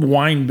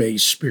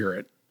wine-based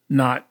spirit,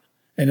 not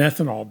an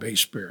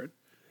ethanol-based spirit,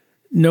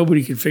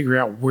 nobody could figure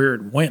out where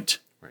it went.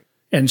 Right.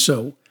 And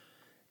so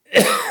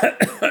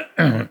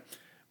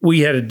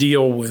we had a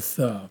deal with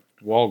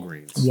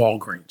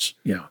Walgreens,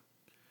 yeah.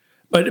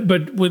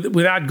 But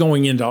without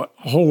going into a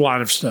whole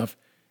lot of stuff,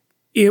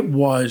 it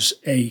was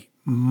a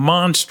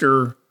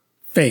monster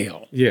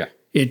fail. Yeah.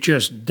 It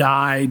just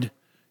died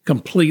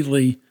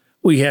completely.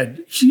 We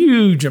had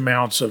huge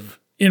amounts of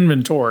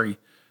inventory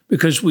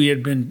because we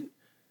had been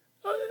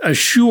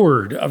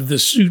assured of the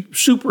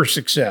super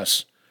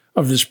success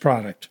of this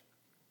product.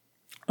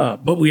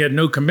 But we had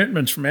no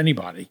commitments from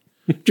anybody.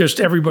 Just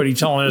everybody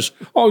telling us,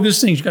 oh,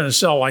 this thing's going to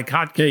sell like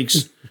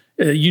hotcakes.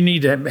 You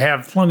need to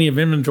have plenty of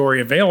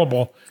inventory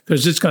available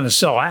because it's going to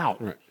sell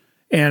out. Right.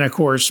 And of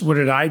course, what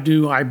did I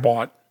do? I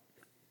bought,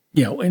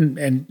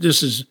 and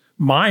this is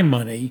my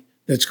money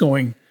that's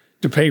going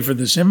to pay for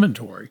this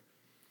inventory.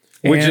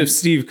 Which, if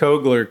Steve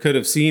Kogler could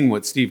have seen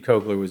what Steve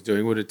Kogler was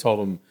doing, would have told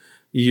him,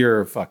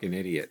 "You're a fucking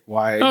idiot.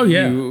 Why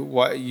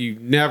you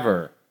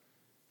never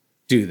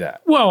do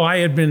that?" Well, I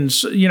had been,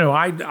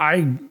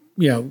 I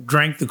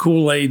drank the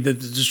Kool-Aid that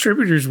the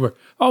distributors were,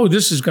 oh,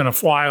 this is going to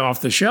fly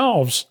off the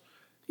shelves,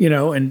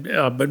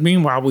 but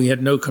meanwhile, we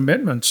had no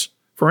commitments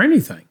for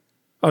anything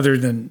other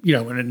than,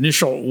 an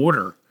initial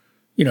order,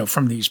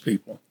 from these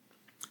people.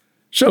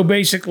 So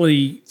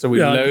basically,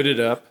 we loaded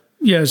up.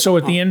 Yeah. So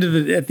at the end of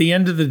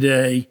the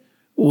day,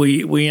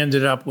 we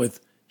ended up with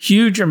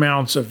huge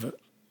amounts of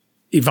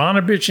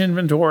IVANABITCH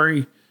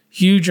inventory,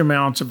 huge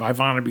amounts of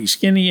IVANABITCH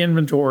Skinny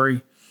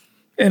inventory,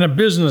 and a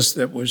business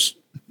that was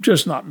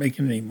just not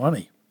making any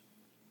money.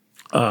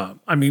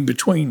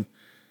 Between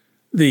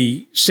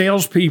the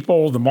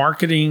salespeople, the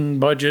marketing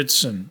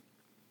budgets, and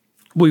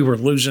we were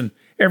losing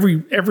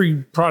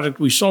every product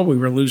we sold. We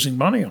were losing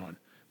money on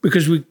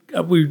because we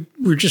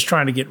were just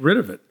trying to get rid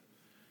of it.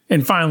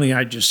 And finally,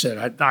 I just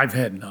said, I've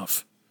had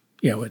enough.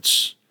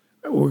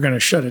 We're going to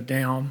shut it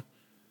down.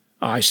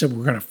 I said,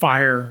 we're going to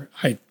fire.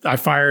 I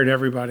fired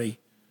everybody.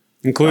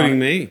 Including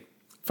me.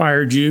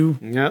 Fired you.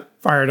 Yep.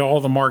 Fired all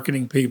the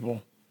marketing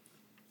people.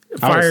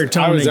 Fired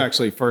Tony. I was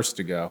actually first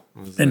to go.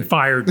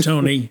 Fired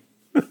Tony.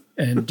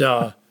 and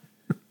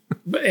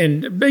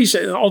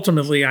basically,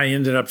 ultimately, I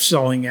ended up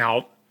selling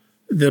out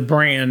the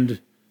brand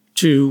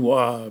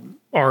to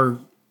our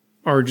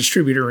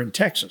distributor in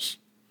Texas.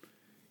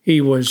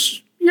 He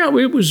was,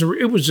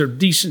 it was a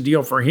decent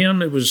deal for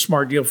him. It was a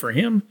smart deal for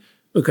him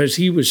because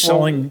he was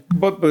selling.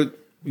 But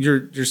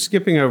you're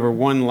skipping over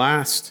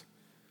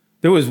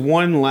there was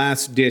one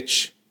last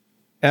ditch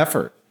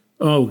effort.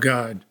 Oh,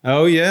 God.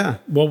 Oh, yeah.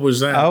 What was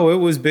that? Oh, it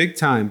was big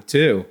time,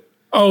 too.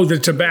 Oh, the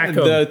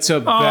tobacco. The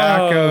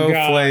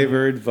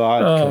tobacco-flavored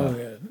vodka. Oh,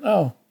 yeah.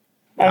 Oh,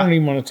 I don't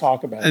even want to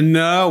talk about it.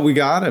 No, we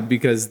got it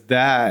because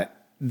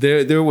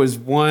there was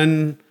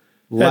one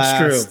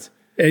last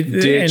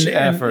ditch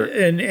effort.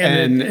 And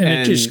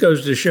it just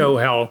goes to show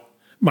how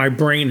my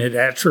brain had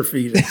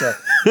atrophied at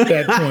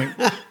that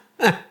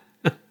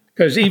point.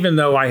 Because even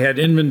though I had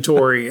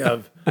inventory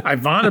of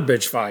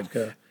IVANABITCH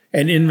vodka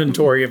and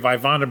inventory of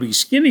IVANABITCH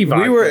skinny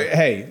vodka.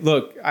 Hey,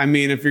 look, I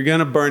mean, if you're going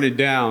to burn it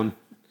down,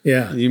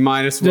 yeah, you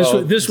might as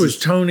well. This was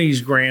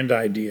Tony's grand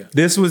idea.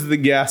 This was the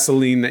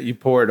gasoline that you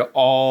poured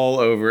all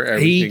over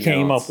everything. He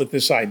came up with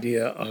this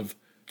idea of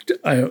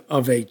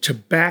a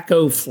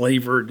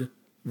tobacco-flavored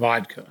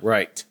vodka.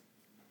 Right.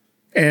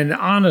 And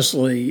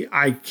honestly,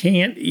 I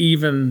can't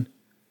even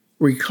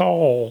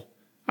recall,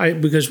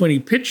 because when he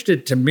pitched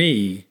it to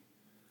me,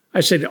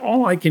 I said,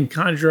 all I can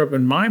conjure up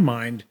in my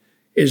mind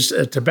is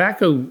a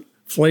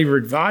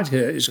tobacco-flavored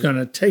vodka is going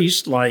to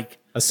taste like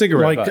a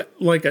cigarette,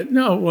 like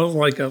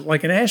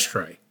an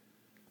ashtray.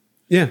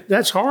 Yeah,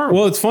 that's horrible.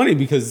 Well, it's funny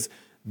because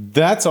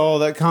that's all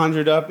that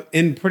conjured up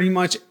in pretty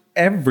much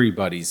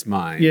everybody's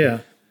mind. Yeah,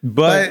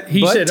 but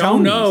he said,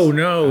 Tony's. "Oh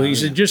no!" He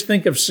said, "Just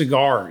think of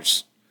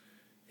cigars.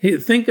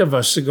 Think of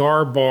a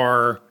cigar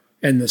bar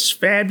and this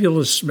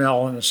fabulous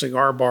smell in a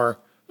cigar bar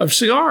of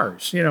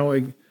cigars. You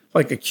know,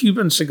 like a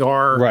Cuban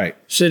cigar, right?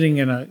 Sitting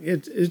in a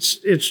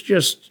it's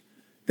just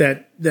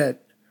that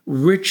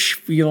rich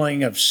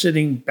feeling of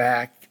sitting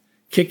back,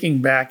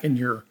 kicking back in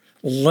your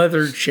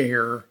leather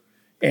chair,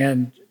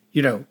 and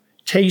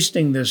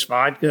tasting this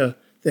vodka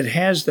that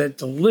has that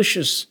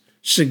delicious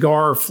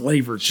cigar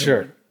flavor to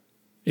it."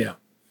 Yeah.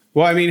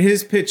 Well, I mean,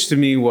 his pitch to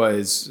me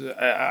was,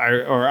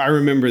 I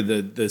remember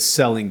the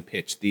selling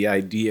pitch. The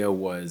idea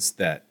was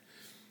that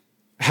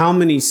how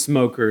many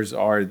smokers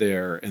are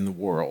there in the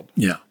world?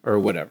 Yeah. Or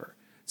whatever.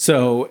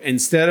 So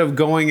instead of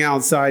going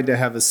outside to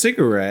have a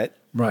cigarette,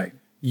 right,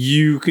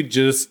 you could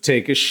just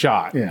take a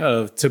shot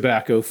of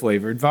tobacco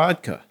flavored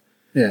vodka.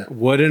 Yeah.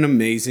 What an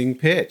amazing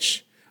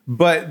pitch.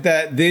 But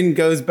that then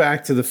goes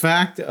back to the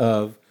fact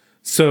of,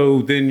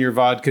 so then your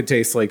vodka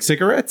tastes like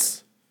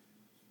cigarettes?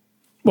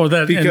 Well,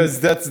 that's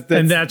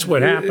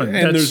what happened.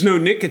 And there's no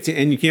nicotine,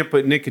 and you can't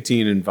put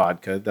nicotine in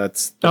vodka.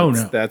 That's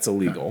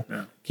illegal.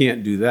 No.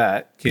 Can't do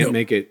that. Can't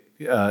make it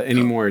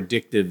any more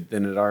addictive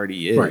than it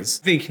already is. Right.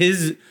 I think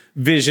his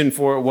vision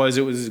for it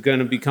was going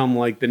to become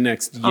like the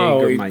next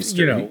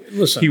Jägermeister.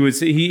 Listen.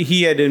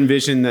 He had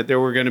envisioned that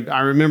there were going to. I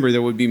remember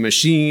there would be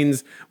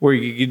machines where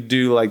you could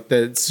do like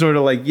the sort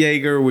of like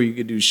Jaeger, where you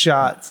could do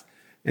shots.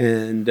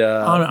 And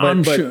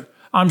I'm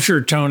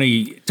sure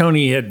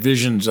Tony had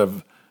visions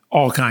of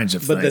all kinds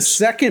of things. But the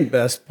second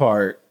best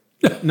part,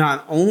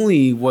 not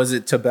only was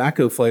it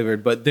tobacco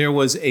flavored, but there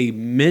was a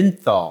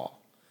menthol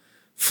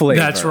flavor.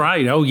 That's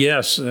right. Oh,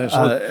 yes. Let's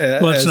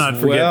not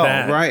forget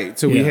that. Right.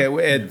 So we had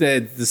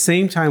at the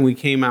same time we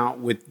came out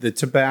with the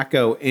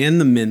tobacco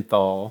and the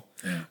menthol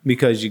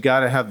because you got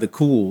to have the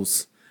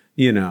cools,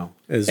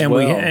 as well.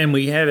 And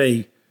we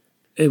had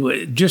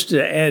just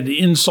to add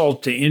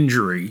insult to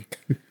injury,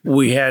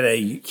 we had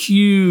a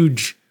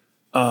huge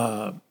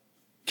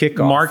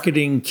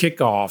marketing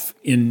kickoff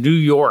in New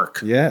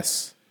York.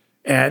 Yes.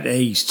 At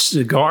a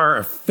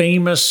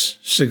famous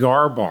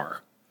cigar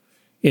bar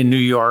in New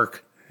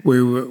York,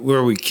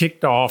 where we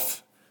kicked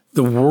off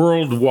the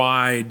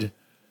worldwide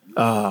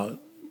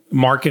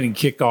marketing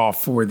kickoff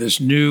for this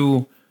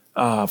new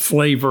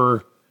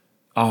flavor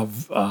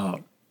of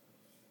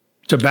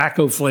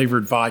tobacco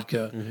flavored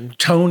vodka. Mm-hmm.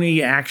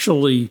 Tony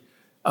actually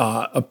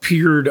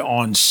appeared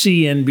on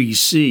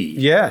CNBC.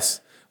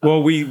 Yes.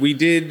 Well, we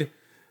did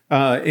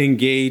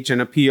engage in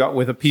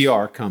with a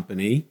PR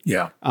company.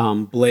 Yeah.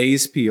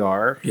 Blaze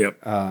PR.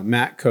 Yep.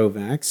 Matt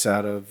Kovacs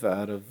out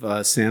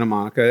of Santa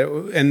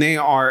Monica, and they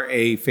are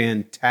a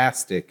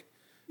fantastic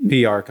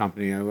PR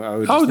company. I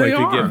would just like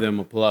to give them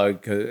a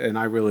plug, and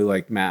I really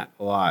like Matt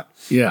a lot.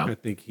 Yeah. I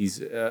think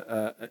he's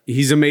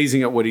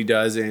amazing at what he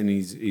does, and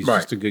he's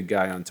just a good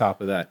guy on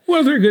top of that.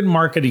 Well, they're good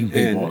marketing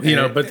people,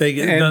 but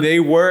they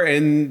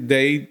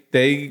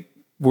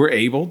were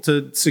able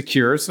to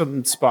secure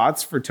some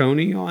spots for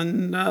Tony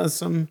on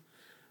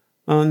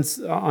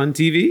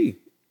TV,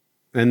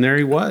 and there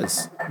he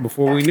was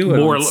before we knew it.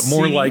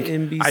 More like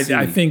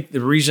I think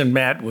the reason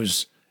Matt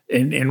was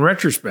in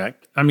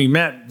retrospect. I mean,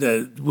 Matt,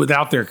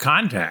 without their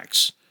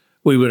contacts,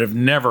 we would have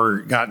never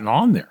gotten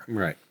on there.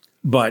 Right.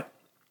 But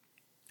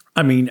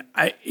I mean,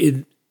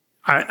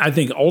 I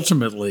think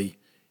ultimately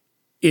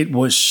it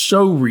was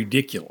so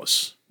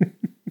ridiculous.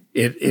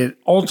 it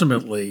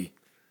ultimately.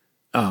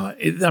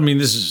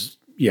 This is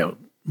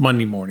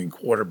Monday morning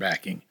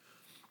quarterbacking,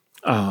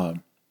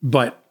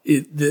 but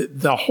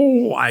the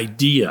whole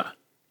idea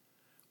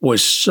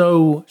was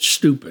so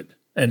stupid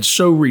and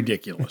so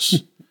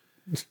ridiculous.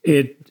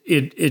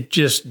 It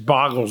just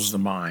boggles the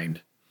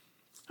mind.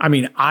 I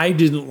mean, I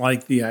didn't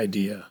like the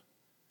idea.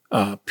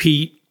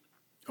 Pete,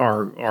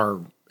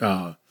 our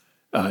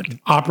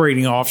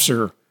operating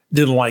officer,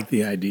 didn't like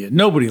the idea.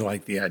 Nobody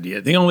liked the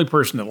idea. The only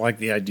person that liked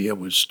the idea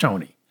was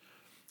Tony.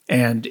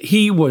 And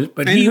he was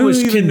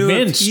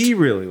convinced. He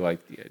really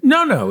liked the idea.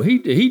 No,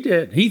 he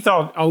did. He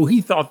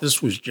thought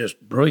this was just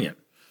brilliant.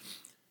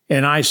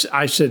 And I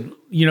said,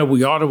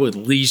 we ought to at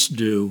least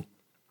do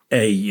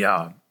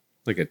a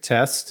like a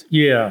test.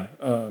 Yeah,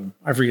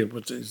 I forget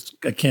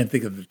I can't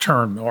think of the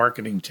term,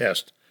 marketing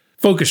test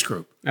focus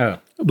group. Oh,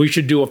 We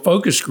should do a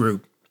focus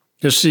group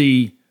to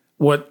see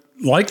what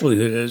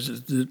likelihood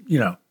is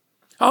that,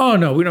 oh,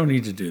 no, we don't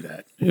need to do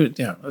that. We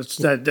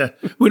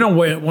don't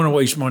want to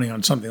waste money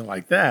on something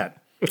like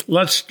that.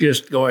 Let's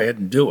just go ahead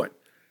and do it.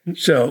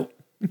 So,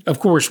 of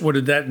course, what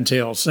did that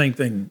entail? Same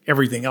thing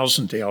everything else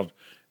entailed,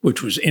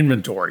 which was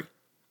inventory.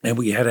 And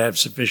we had to have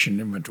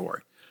sufficient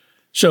inventory.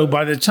 So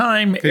by the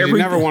time you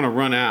never want to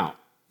run out.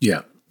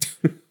 Yeah.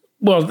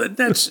 Well,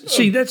 that's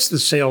the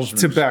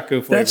salesman's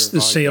Tobacco flavor. That's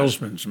the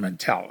salesman's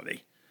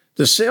mentality.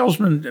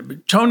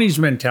 Tony's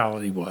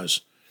mentality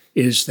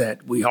is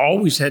that we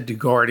always had to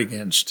guard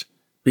against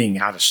being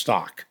out of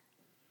stock.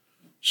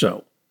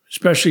 So,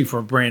 especially for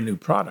a brand new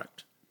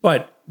product.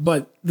 But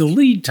the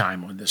lead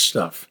time on this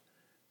stuff,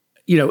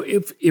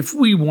 if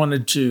we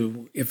wanted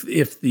to,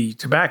 if the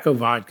tobacco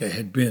vodka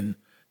had been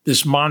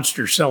this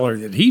monster seller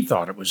that he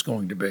thought it was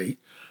going to be,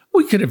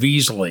 we could have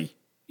easily,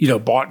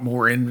 bought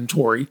more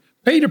inventory,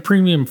 paid a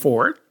premium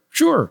for it,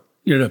 sure,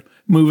 to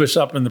move us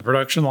up in the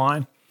production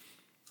line.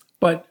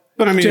 But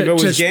I mean, if it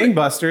was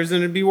gangbusters,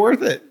 then it'd be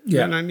worth it.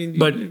 Yeah. And I mean,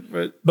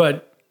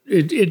 but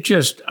it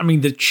just, I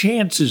mean, the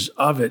chances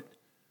of it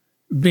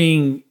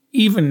being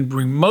even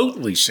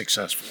remotely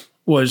successful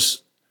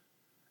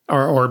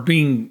or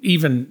being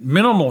even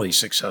minimally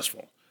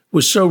successful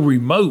was so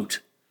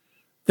remote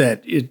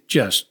that it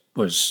just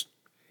was,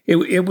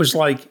 it was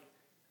like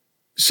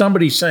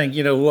somebody saying,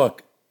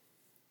 look,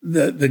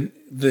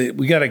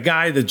 we got a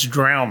guy that's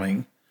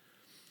drowning.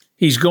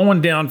 He's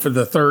going down for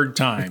the third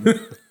time.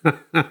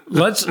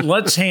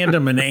 Let's hand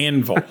him an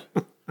anvil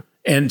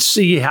and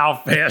see how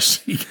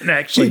fast he can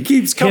actually. He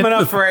keeps coming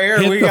up for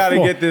air. We got to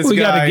get this guy. We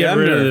got to get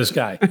under. rid of this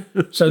guy.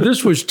 So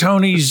this was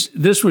Tony's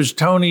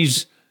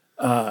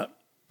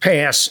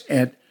pass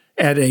at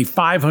a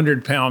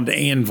 500-pound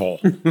anvil,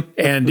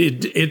 and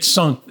it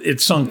sunk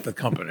the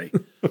company.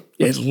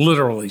 It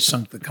literally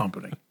sunk the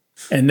company,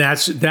 and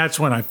that's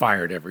when I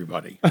fired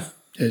everybody.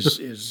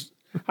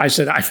 I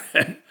said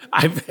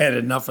I've had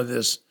enough of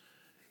this,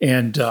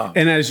 and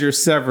as your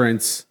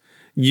severance,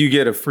 you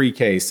get a free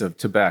case of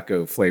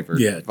tobacco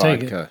flavored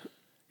vodka.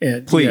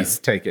 Please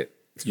take it.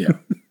 Yeah,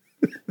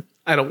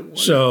 I don't. Want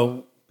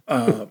so,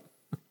 and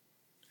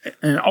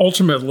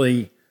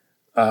ultimately,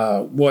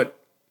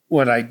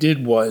 what I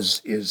did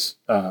is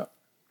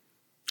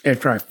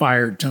after I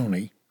fired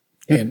Tony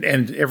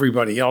and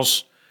everybody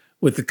else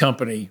with the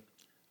company,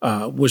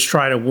 was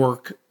try to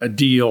work a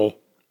deal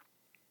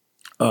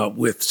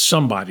with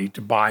somebody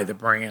to buy the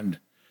brand,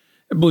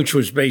 which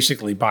was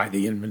basically buy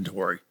the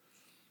inventory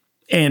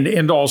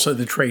and also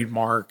the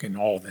trademark and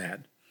all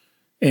that.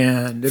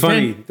 And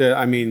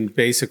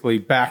basically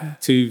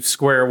back to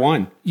square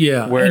one.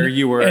 Yeah, where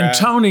you were. And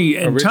Tony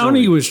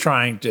originally. Was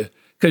trying to,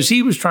 because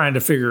he was trying to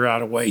figure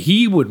out a way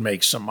he would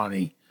make some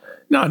money,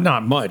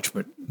 not much,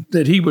 but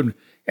that he would,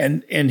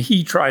 and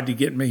he tried to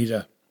get me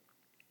to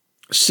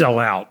sell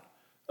out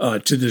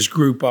to this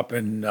group up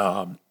in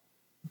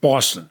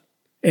Boston.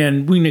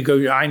 And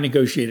I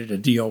negotiated a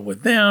deal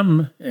with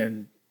them,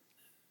 and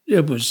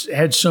it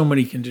had so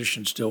many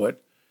conditions to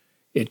it.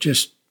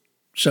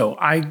 So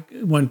I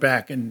went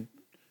back and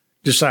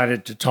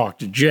decided to talk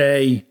to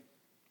Jay,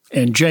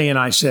 and Jay and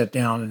I sat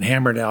down and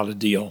hammered out a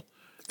deal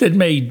that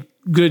made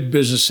good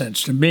business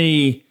sense to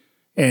me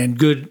and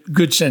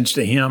good sense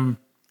to him.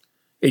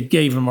 It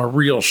gave him a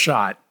real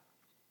shot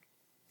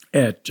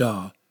at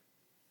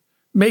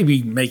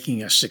maybe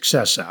making a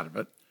success out of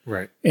it.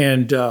 Right.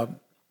 And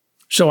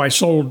so I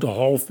sold the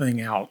whole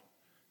thing out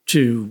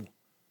to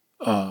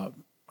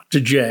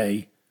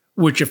Jay,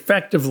 which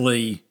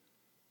effectively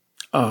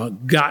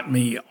got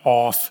me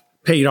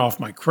paid off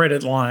my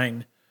credit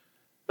line,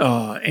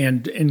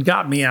 and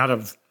got me out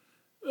of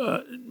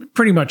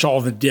pretty much all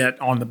the debt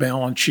on the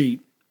balance sheet.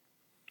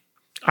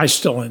 I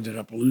still ended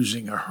up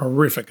losing a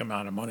horrific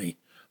amount of money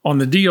on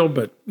the deal,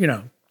 but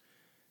the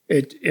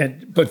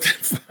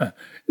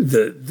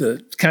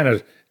kind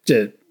of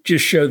to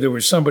just show there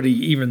was somebody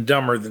even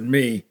dumber than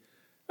me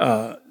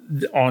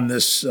on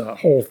this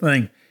whole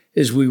thing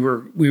is we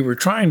were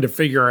trying to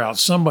figure out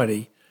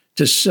somebody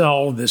to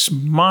sell this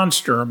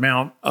monster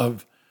amount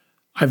of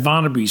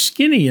IVANABITCH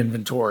skinny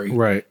inventory,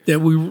 right,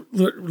 that we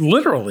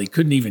literally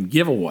couldn't even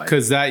give away.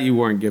 Because that you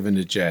weren't giving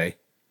to Jay.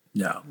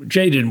 No,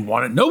 Jay didn't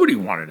want it. Nobody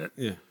wanted it.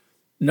 Yeah.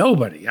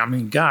 Nobody. I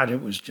mean, God,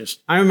 it was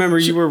just. I remember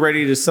you were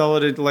ready to sell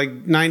it at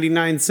like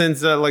 99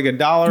 cents, like $1 a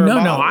bottle.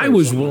 No, I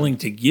was willing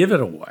to give it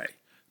away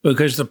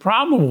because the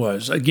problem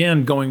was,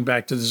 again, going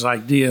back to this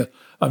idea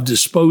of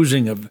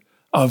disposing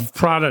of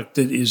product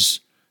that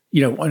is,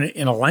 in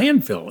a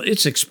landfill,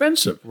 it's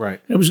expensive. Right.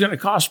 It was going to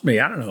cost me,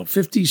 I don't know,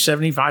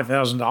 $50,000,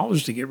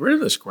 $75,000 to get rid of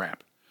this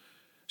crap.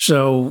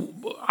 So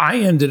I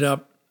ended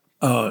up,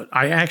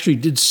 I actually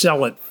did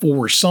sell it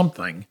for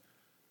something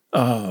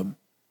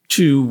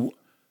to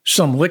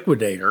some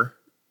liquidator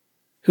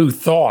who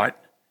thought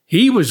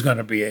he was going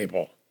to be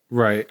able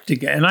to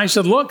get. And I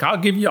said, look, I'll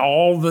give you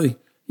all the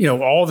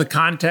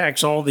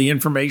contacts, all the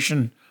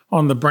information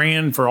on the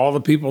brand for all the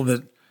people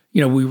that,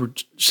 we were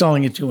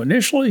selling it to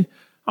initially.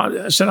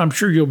 I said, I'm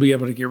sure you'll be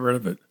able to get rid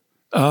of it.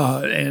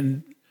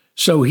 And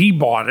So he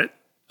bought it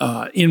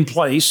in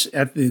place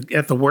at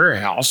the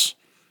warehouse,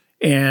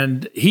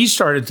 and he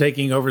started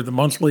taking over the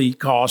monthly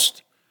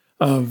cost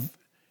of.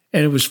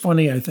 And it was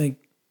funny. I think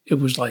it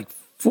was like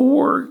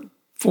 4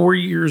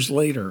 years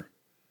later,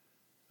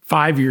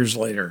 5 years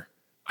later,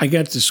 I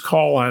got this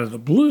call out of the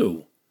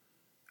blue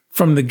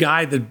from the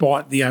guy that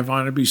bought the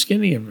IVANABITCH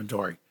skinny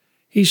inventory.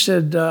 He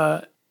said,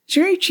 "Is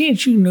there any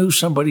chance you know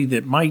somebody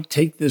that might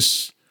take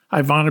this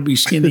IVANABITCH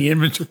skinny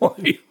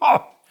inventory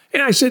off?"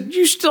 And I said,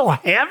 "You still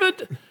have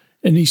it?"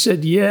 And he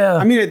said, "Yeah."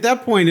 I mean, at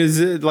that point, is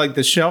it like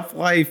the shelf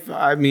life?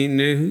 I mean,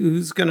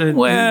 who's going to?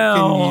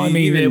 Well, I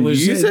mean, it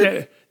was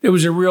there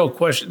was a real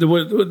question.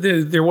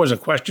 There was a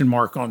question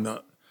mark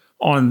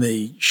on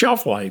the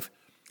shelf life,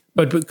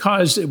 but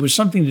because it was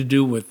something to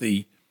do with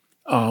the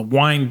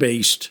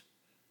wine-based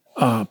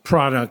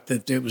product,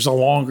 that it was a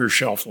longer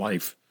shelf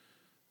life,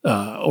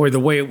 or the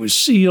way it was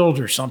sealed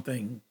or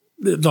something.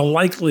 The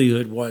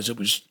likelihood was it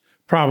was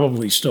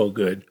probably still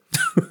good.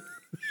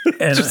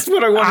 And just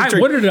what I wanted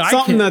to drink.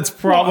 Something that's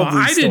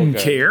probably I still didn't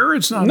good. care.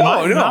 It's not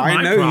I know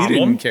my problem. You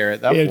didn't care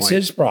at that point. It's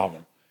his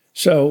problem.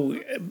 So,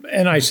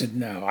 and I said,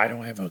 "No, I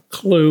don't have a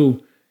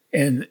clue."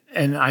 And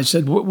I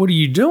said, "What are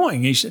you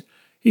doing?" He said,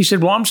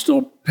 "Well, I'm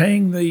still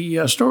paying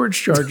the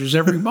storage charges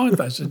every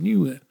month." I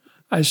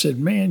said,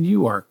 "Man,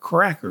 you are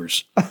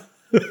crackers."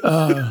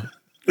 I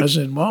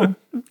said, "Well,"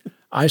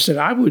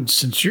 I would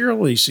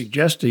sincerely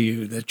suggest to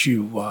you that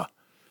you,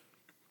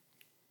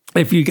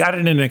 if you got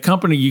it in a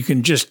company you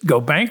can just go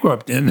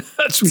bankrupt in,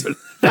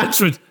 that's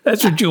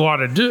what you ought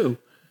to do.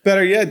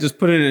 Better yet, just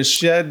put it in a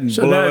shed and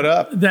blow it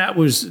up. That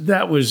was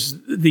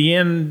the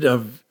end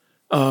of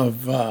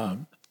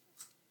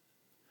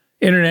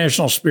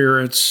International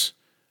Spirits.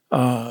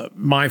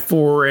 My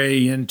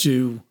foray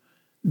into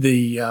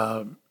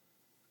the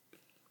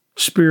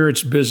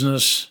spirits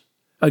business.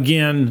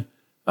 Again,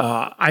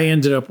 I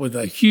ended up with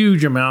a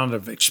huge amount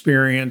of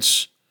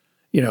experience,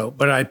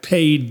 but I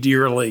paid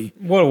dearly.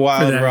 What a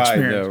wild ride,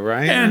 experience. though,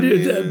 right? And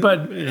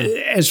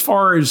as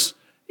far as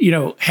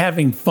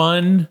having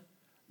fun,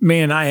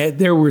 man,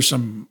 there were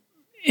some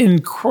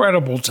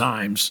incredible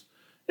times.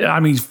 I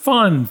mean,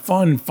 fun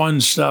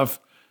stuff.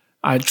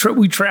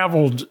 We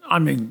traveled. I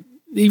mean,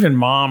 even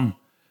Mom,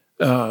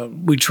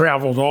 we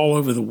traveled all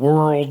over the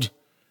world,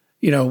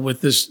 with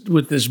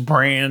this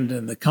brand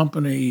and the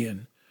company,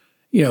 and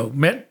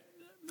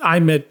I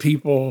met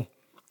people,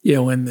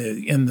 in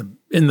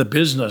the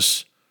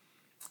business,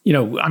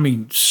 I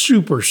mean,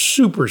 super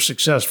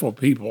successful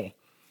people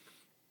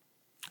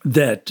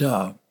that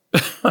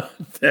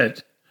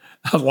that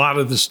a lot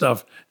of the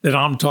stuff that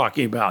I'm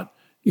talking about,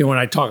 when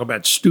I talk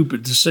about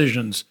stupid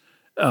decisions,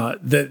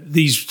 that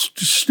these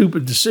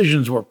stupid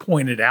decisions were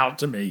pointed out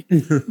to me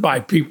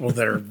by people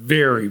that are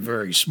very,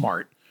 very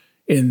smart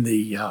in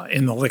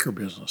the liquor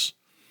business.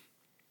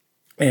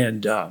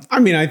 And I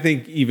mean, I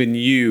think even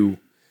you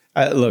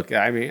look.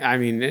 I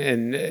mean,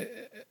 and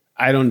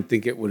I don't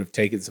think it would have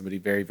taken somebody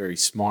very, very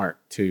smart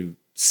to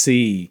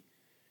see,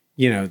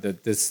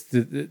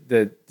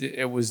 that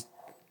it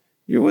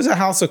was a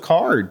house of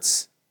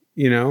cards.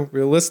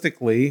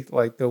 Realistically,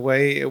 like the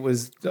way it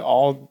was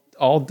all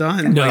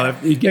done. No,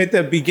 at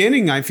the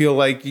beginning, I feel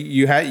like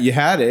you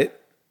had it.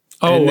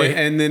 Oh,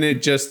 and then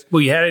it just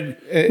we had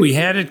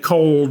it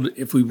cold.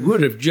 If we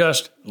would have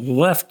just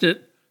left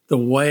it the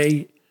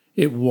way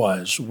it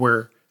was,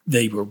 where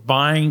they were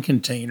buying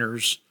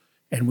containers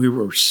and we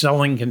were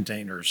selling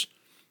containers,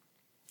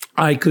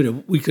 we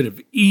could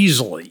have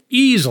easily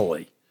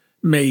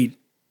made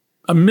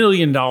 $1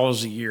 million a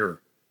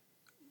year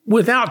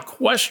without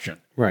question.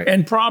 Right.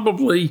 And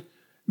probably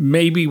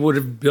maybe would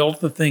have built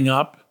the thing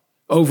up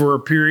over a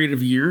period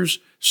of years,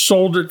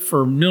 sold it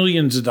for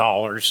millions of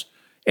dollars,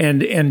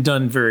 and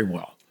done very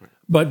well. Right.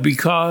 But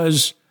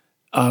because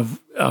of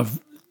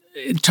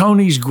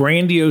Tony's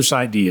grandiose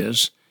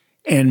ideas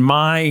and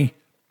my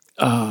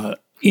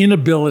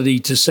inability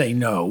to say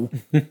no,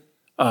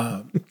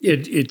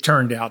 it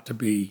turned out to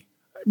be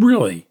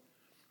really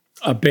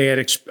a bad,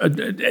 a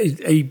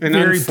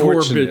very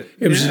poor.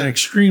 It was an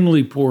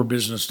extremely poor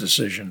business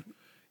decision,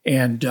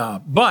 and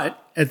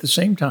but at the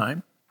same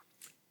time,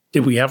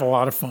 did we have a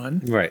lot of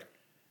fun? Right.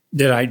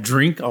 Did I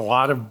drink a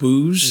lot of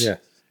booze? Yes.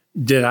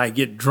 Did I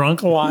get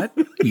drunk a lot?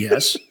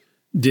 Yes.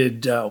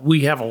 Did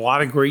we have a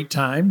lot of great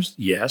times?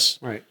 Yes.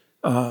 Right.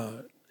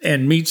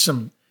 And meet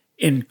some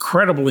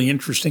incredibly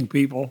interesting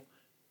people?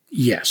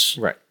 Yes.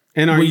 Right.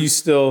 And are you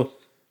still,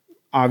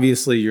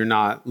 obviously you're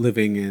not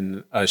living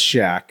in a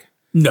shack.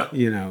 No.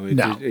 No.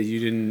 You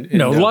didn't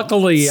end up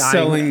luckily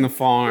selling the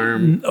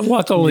farm.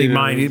 Luckily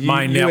my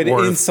net you had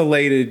worth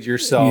insulated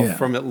yourself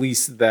from at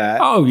least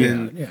that. Oh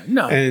yeah.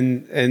 No.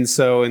 And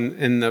so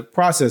in the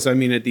process, I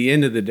mean, at the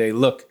end of the day,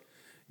 look,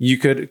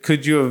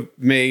 could you have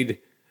made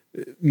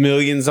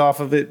millions off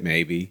of it?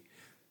 Maybe.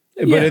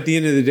 But at the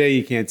end of the day,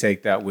 you can't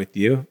take that with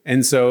you.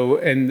 And so,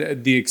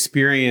 and the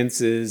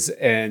experiences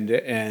and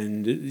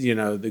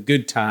the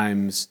good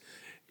times,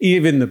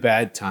 even the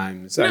bad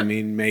times, I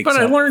mean, makes.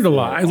 But I learned a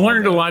lot. I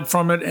learned a lot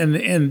from it.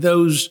 And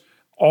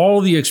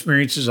all the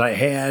experiences I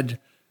had,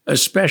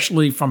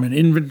 especially from an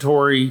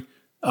inventory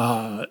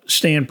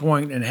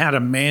standpoint and how to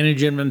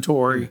manage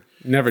inventory,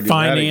 Never do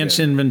finance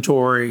that again.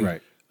 inventory,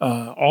 Right.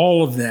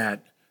 all of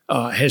that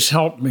has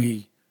helped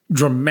me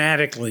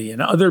dramatically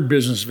in other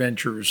business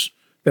ventures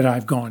that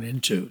I've gone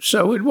into.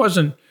 So it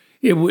wasn't.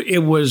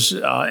 It was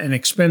an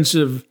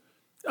expensive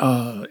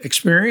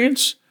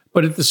experience,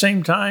 but at the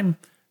same time,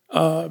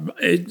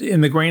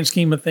 in the grand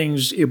scheme of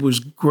things, it was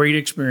great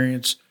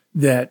experience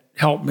that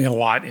helped me a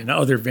lot in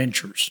other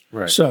ventures.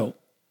 Right. So,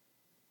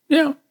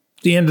 at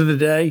the end of the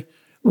day,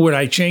 would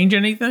I change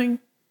anything?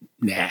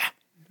 Nah.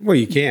 Well,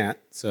 you can't.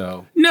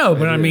 So No,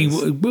 but it I mean,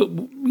 is.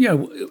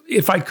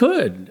 if I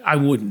could, I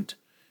wouldn't.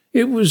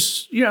 It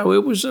was,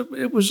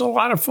 it was a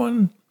lot of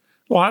fun,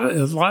 a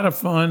lot of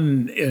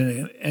fun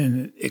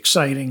and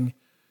exciting,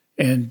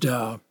 and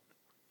it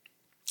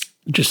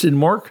just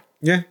didn't work.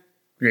 Yeah.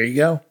 There you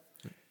go.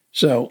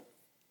 So,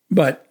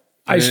 but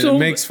I And still it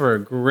makes for a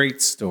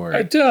great story.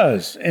 it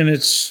does, and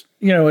it's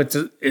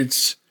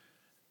it's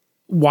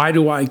why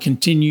do I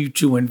continue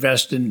to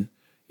invest in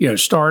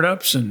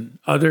startups and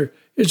other?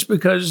 It's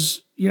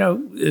because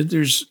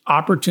there's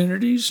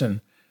opportunities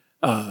and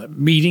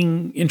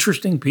meeting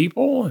interesting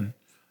people, and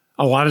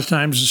a lot of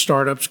times the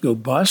startups go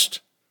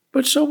bust,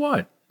 but so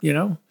what?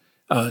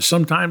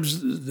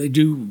 Sometimes they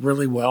do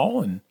really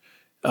well, and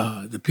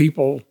the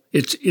people.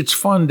 It's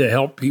fun to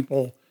help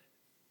people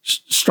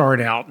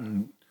start out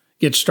and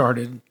get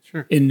started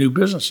in new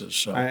businesses.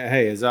 So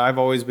Hey, as I've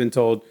always been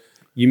told,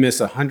 you miss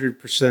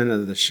 100%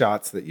 of the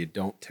shots that you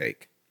don't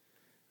take.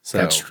 So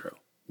that's true.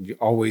 You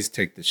always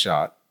take the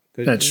shot.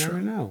 That's you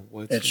true. never know.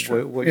 That's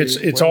true.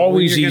 It's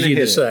always easy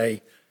to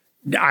say,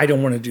 I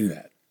don't want to do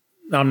that.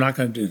 I'm not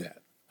going to do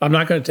that. I'm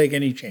not going to take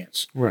any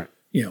chance. Right.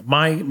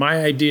 My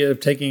idea of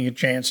taking a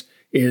chance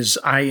is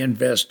I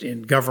invest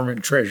in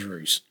government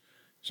treasuries.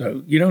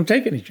 So you don't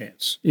take any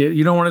chance.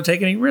 You don't want to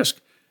take any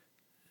risk.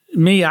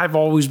 Me, I've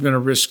always been a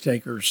risk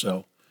taker.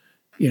 So,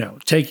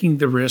 taking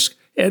the risk.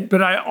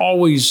 But I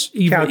always,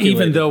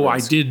 even though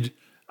risk.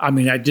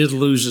 I did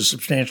lose a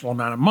substantial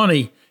amount of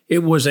money.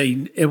 It was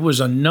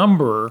a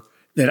number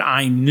that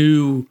I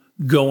knew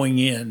going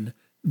in.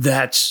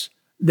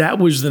 That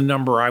was the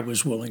number I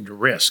was willing to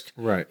risk.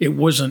 Right. It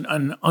wasn't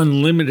an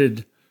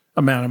unlimited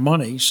amount of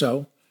money.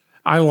 So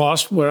I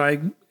lost what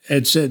I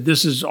had said.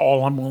 This is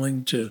all I'm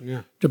willing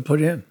to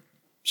put in.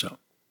 So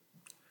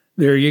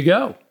there you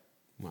go.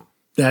 Wow.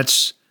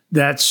 That's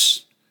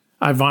IVANABITCH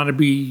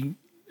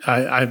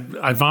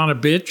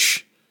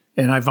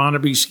and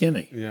IVANABITCH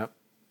Skinny. Yeah.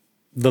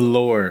 The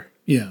lore.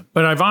 Yeah,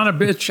 but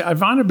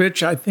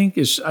IVANABITCH, I think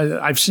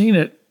I've seen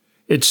it.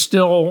 It's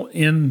still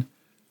in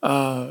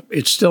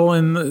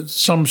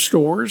some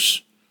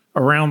stores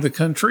around the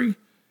country,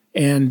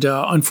 and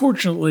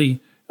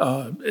unfortunately,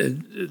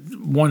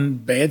 one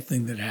bad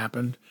thing that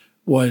happened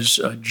was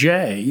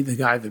Jay, the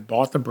guy that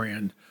bought the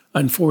brand,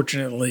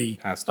 unfortunately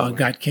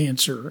got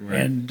cancer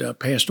and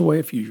passed away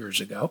a few years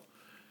ago.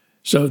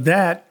 So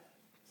that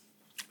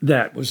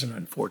was an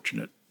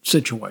unfortunate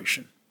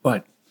situation,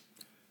 but.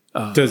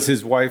 Does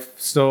his wife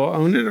still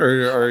own it,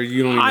 or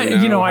you don't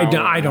even know?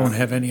 I don't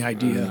have any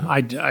idea.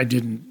 I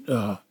didn't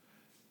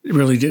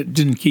really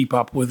didn't keep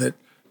up with it,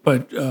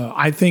 but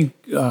I think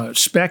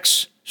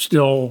Specs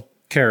still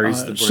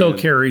carries the brand. Still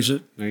carries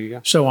it. There you go.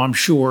 So I'm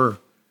sure,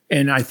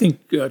 and I think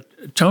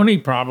Tony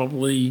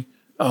probably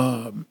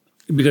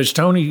because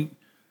Tony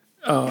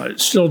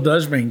still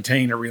does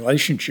maintain a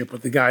relationship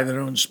with the guy that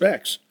owns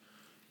Specs.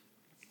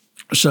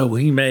 So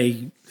he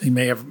may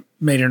have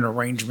made an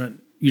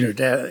arrangement.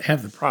 To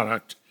have the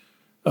product,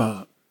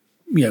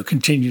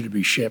 continue to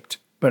be shipped,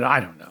 but I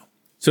don't know.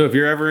 So if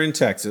you're ever in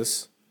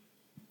Texas,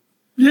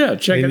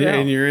 check it out,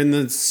 and you're in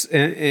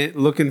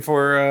looking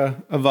for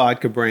a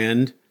vodka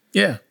brand,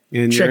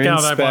 and check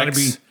out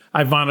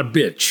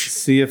IVANABITCH.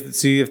 See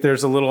if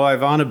there's a little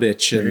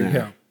IVANABITCH in there. You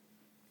go.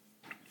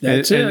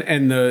 That's it.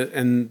 And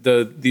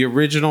the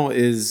original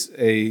is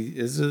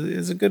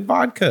a good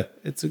vodka.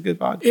 It's a good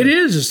vodka. It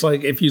is. It's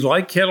like if you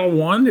like Kettle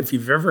One, if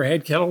you've ever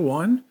had Kettle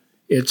One.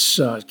 It's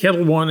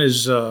Kettle One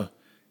is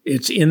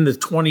it's in the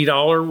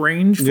 $20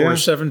 range for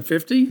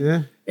 $7.50.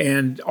 Yeah.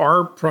 And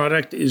our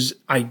product is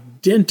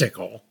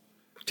identical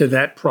to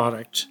that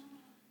product,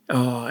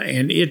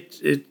 and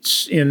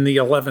it's in the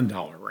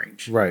 $11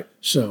 range. Right.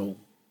 So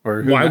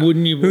why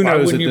wouldn't you? Who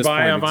knows at this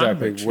point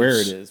exactly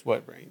where it is,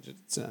 what range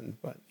it's in?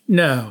 But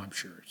no, I'm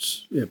sure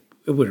it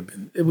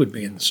would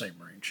be in the same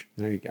range.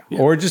 There you go.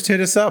 Yeah. Or just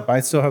hit us up. I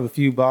still have a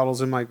few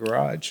bottles in my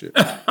garage if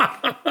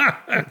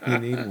you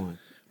need one.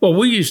 Well,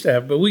 we used to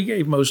have, but we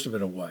gave most of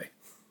it away.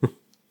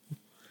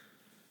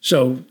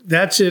 So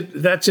that's it.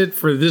 That's it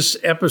for this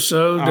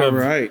episode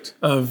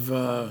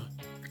of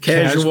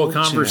Casual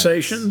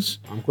Conversations.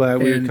 Chats. I'm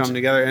glad we come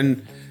together,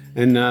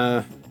 and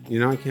I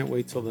can't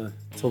wait till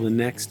the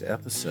next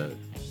episode.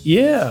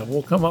 Yeah,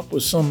 we'll come up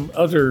with some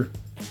other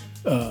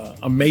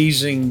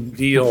amazing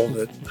deal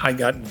that I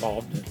got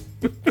involved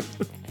in.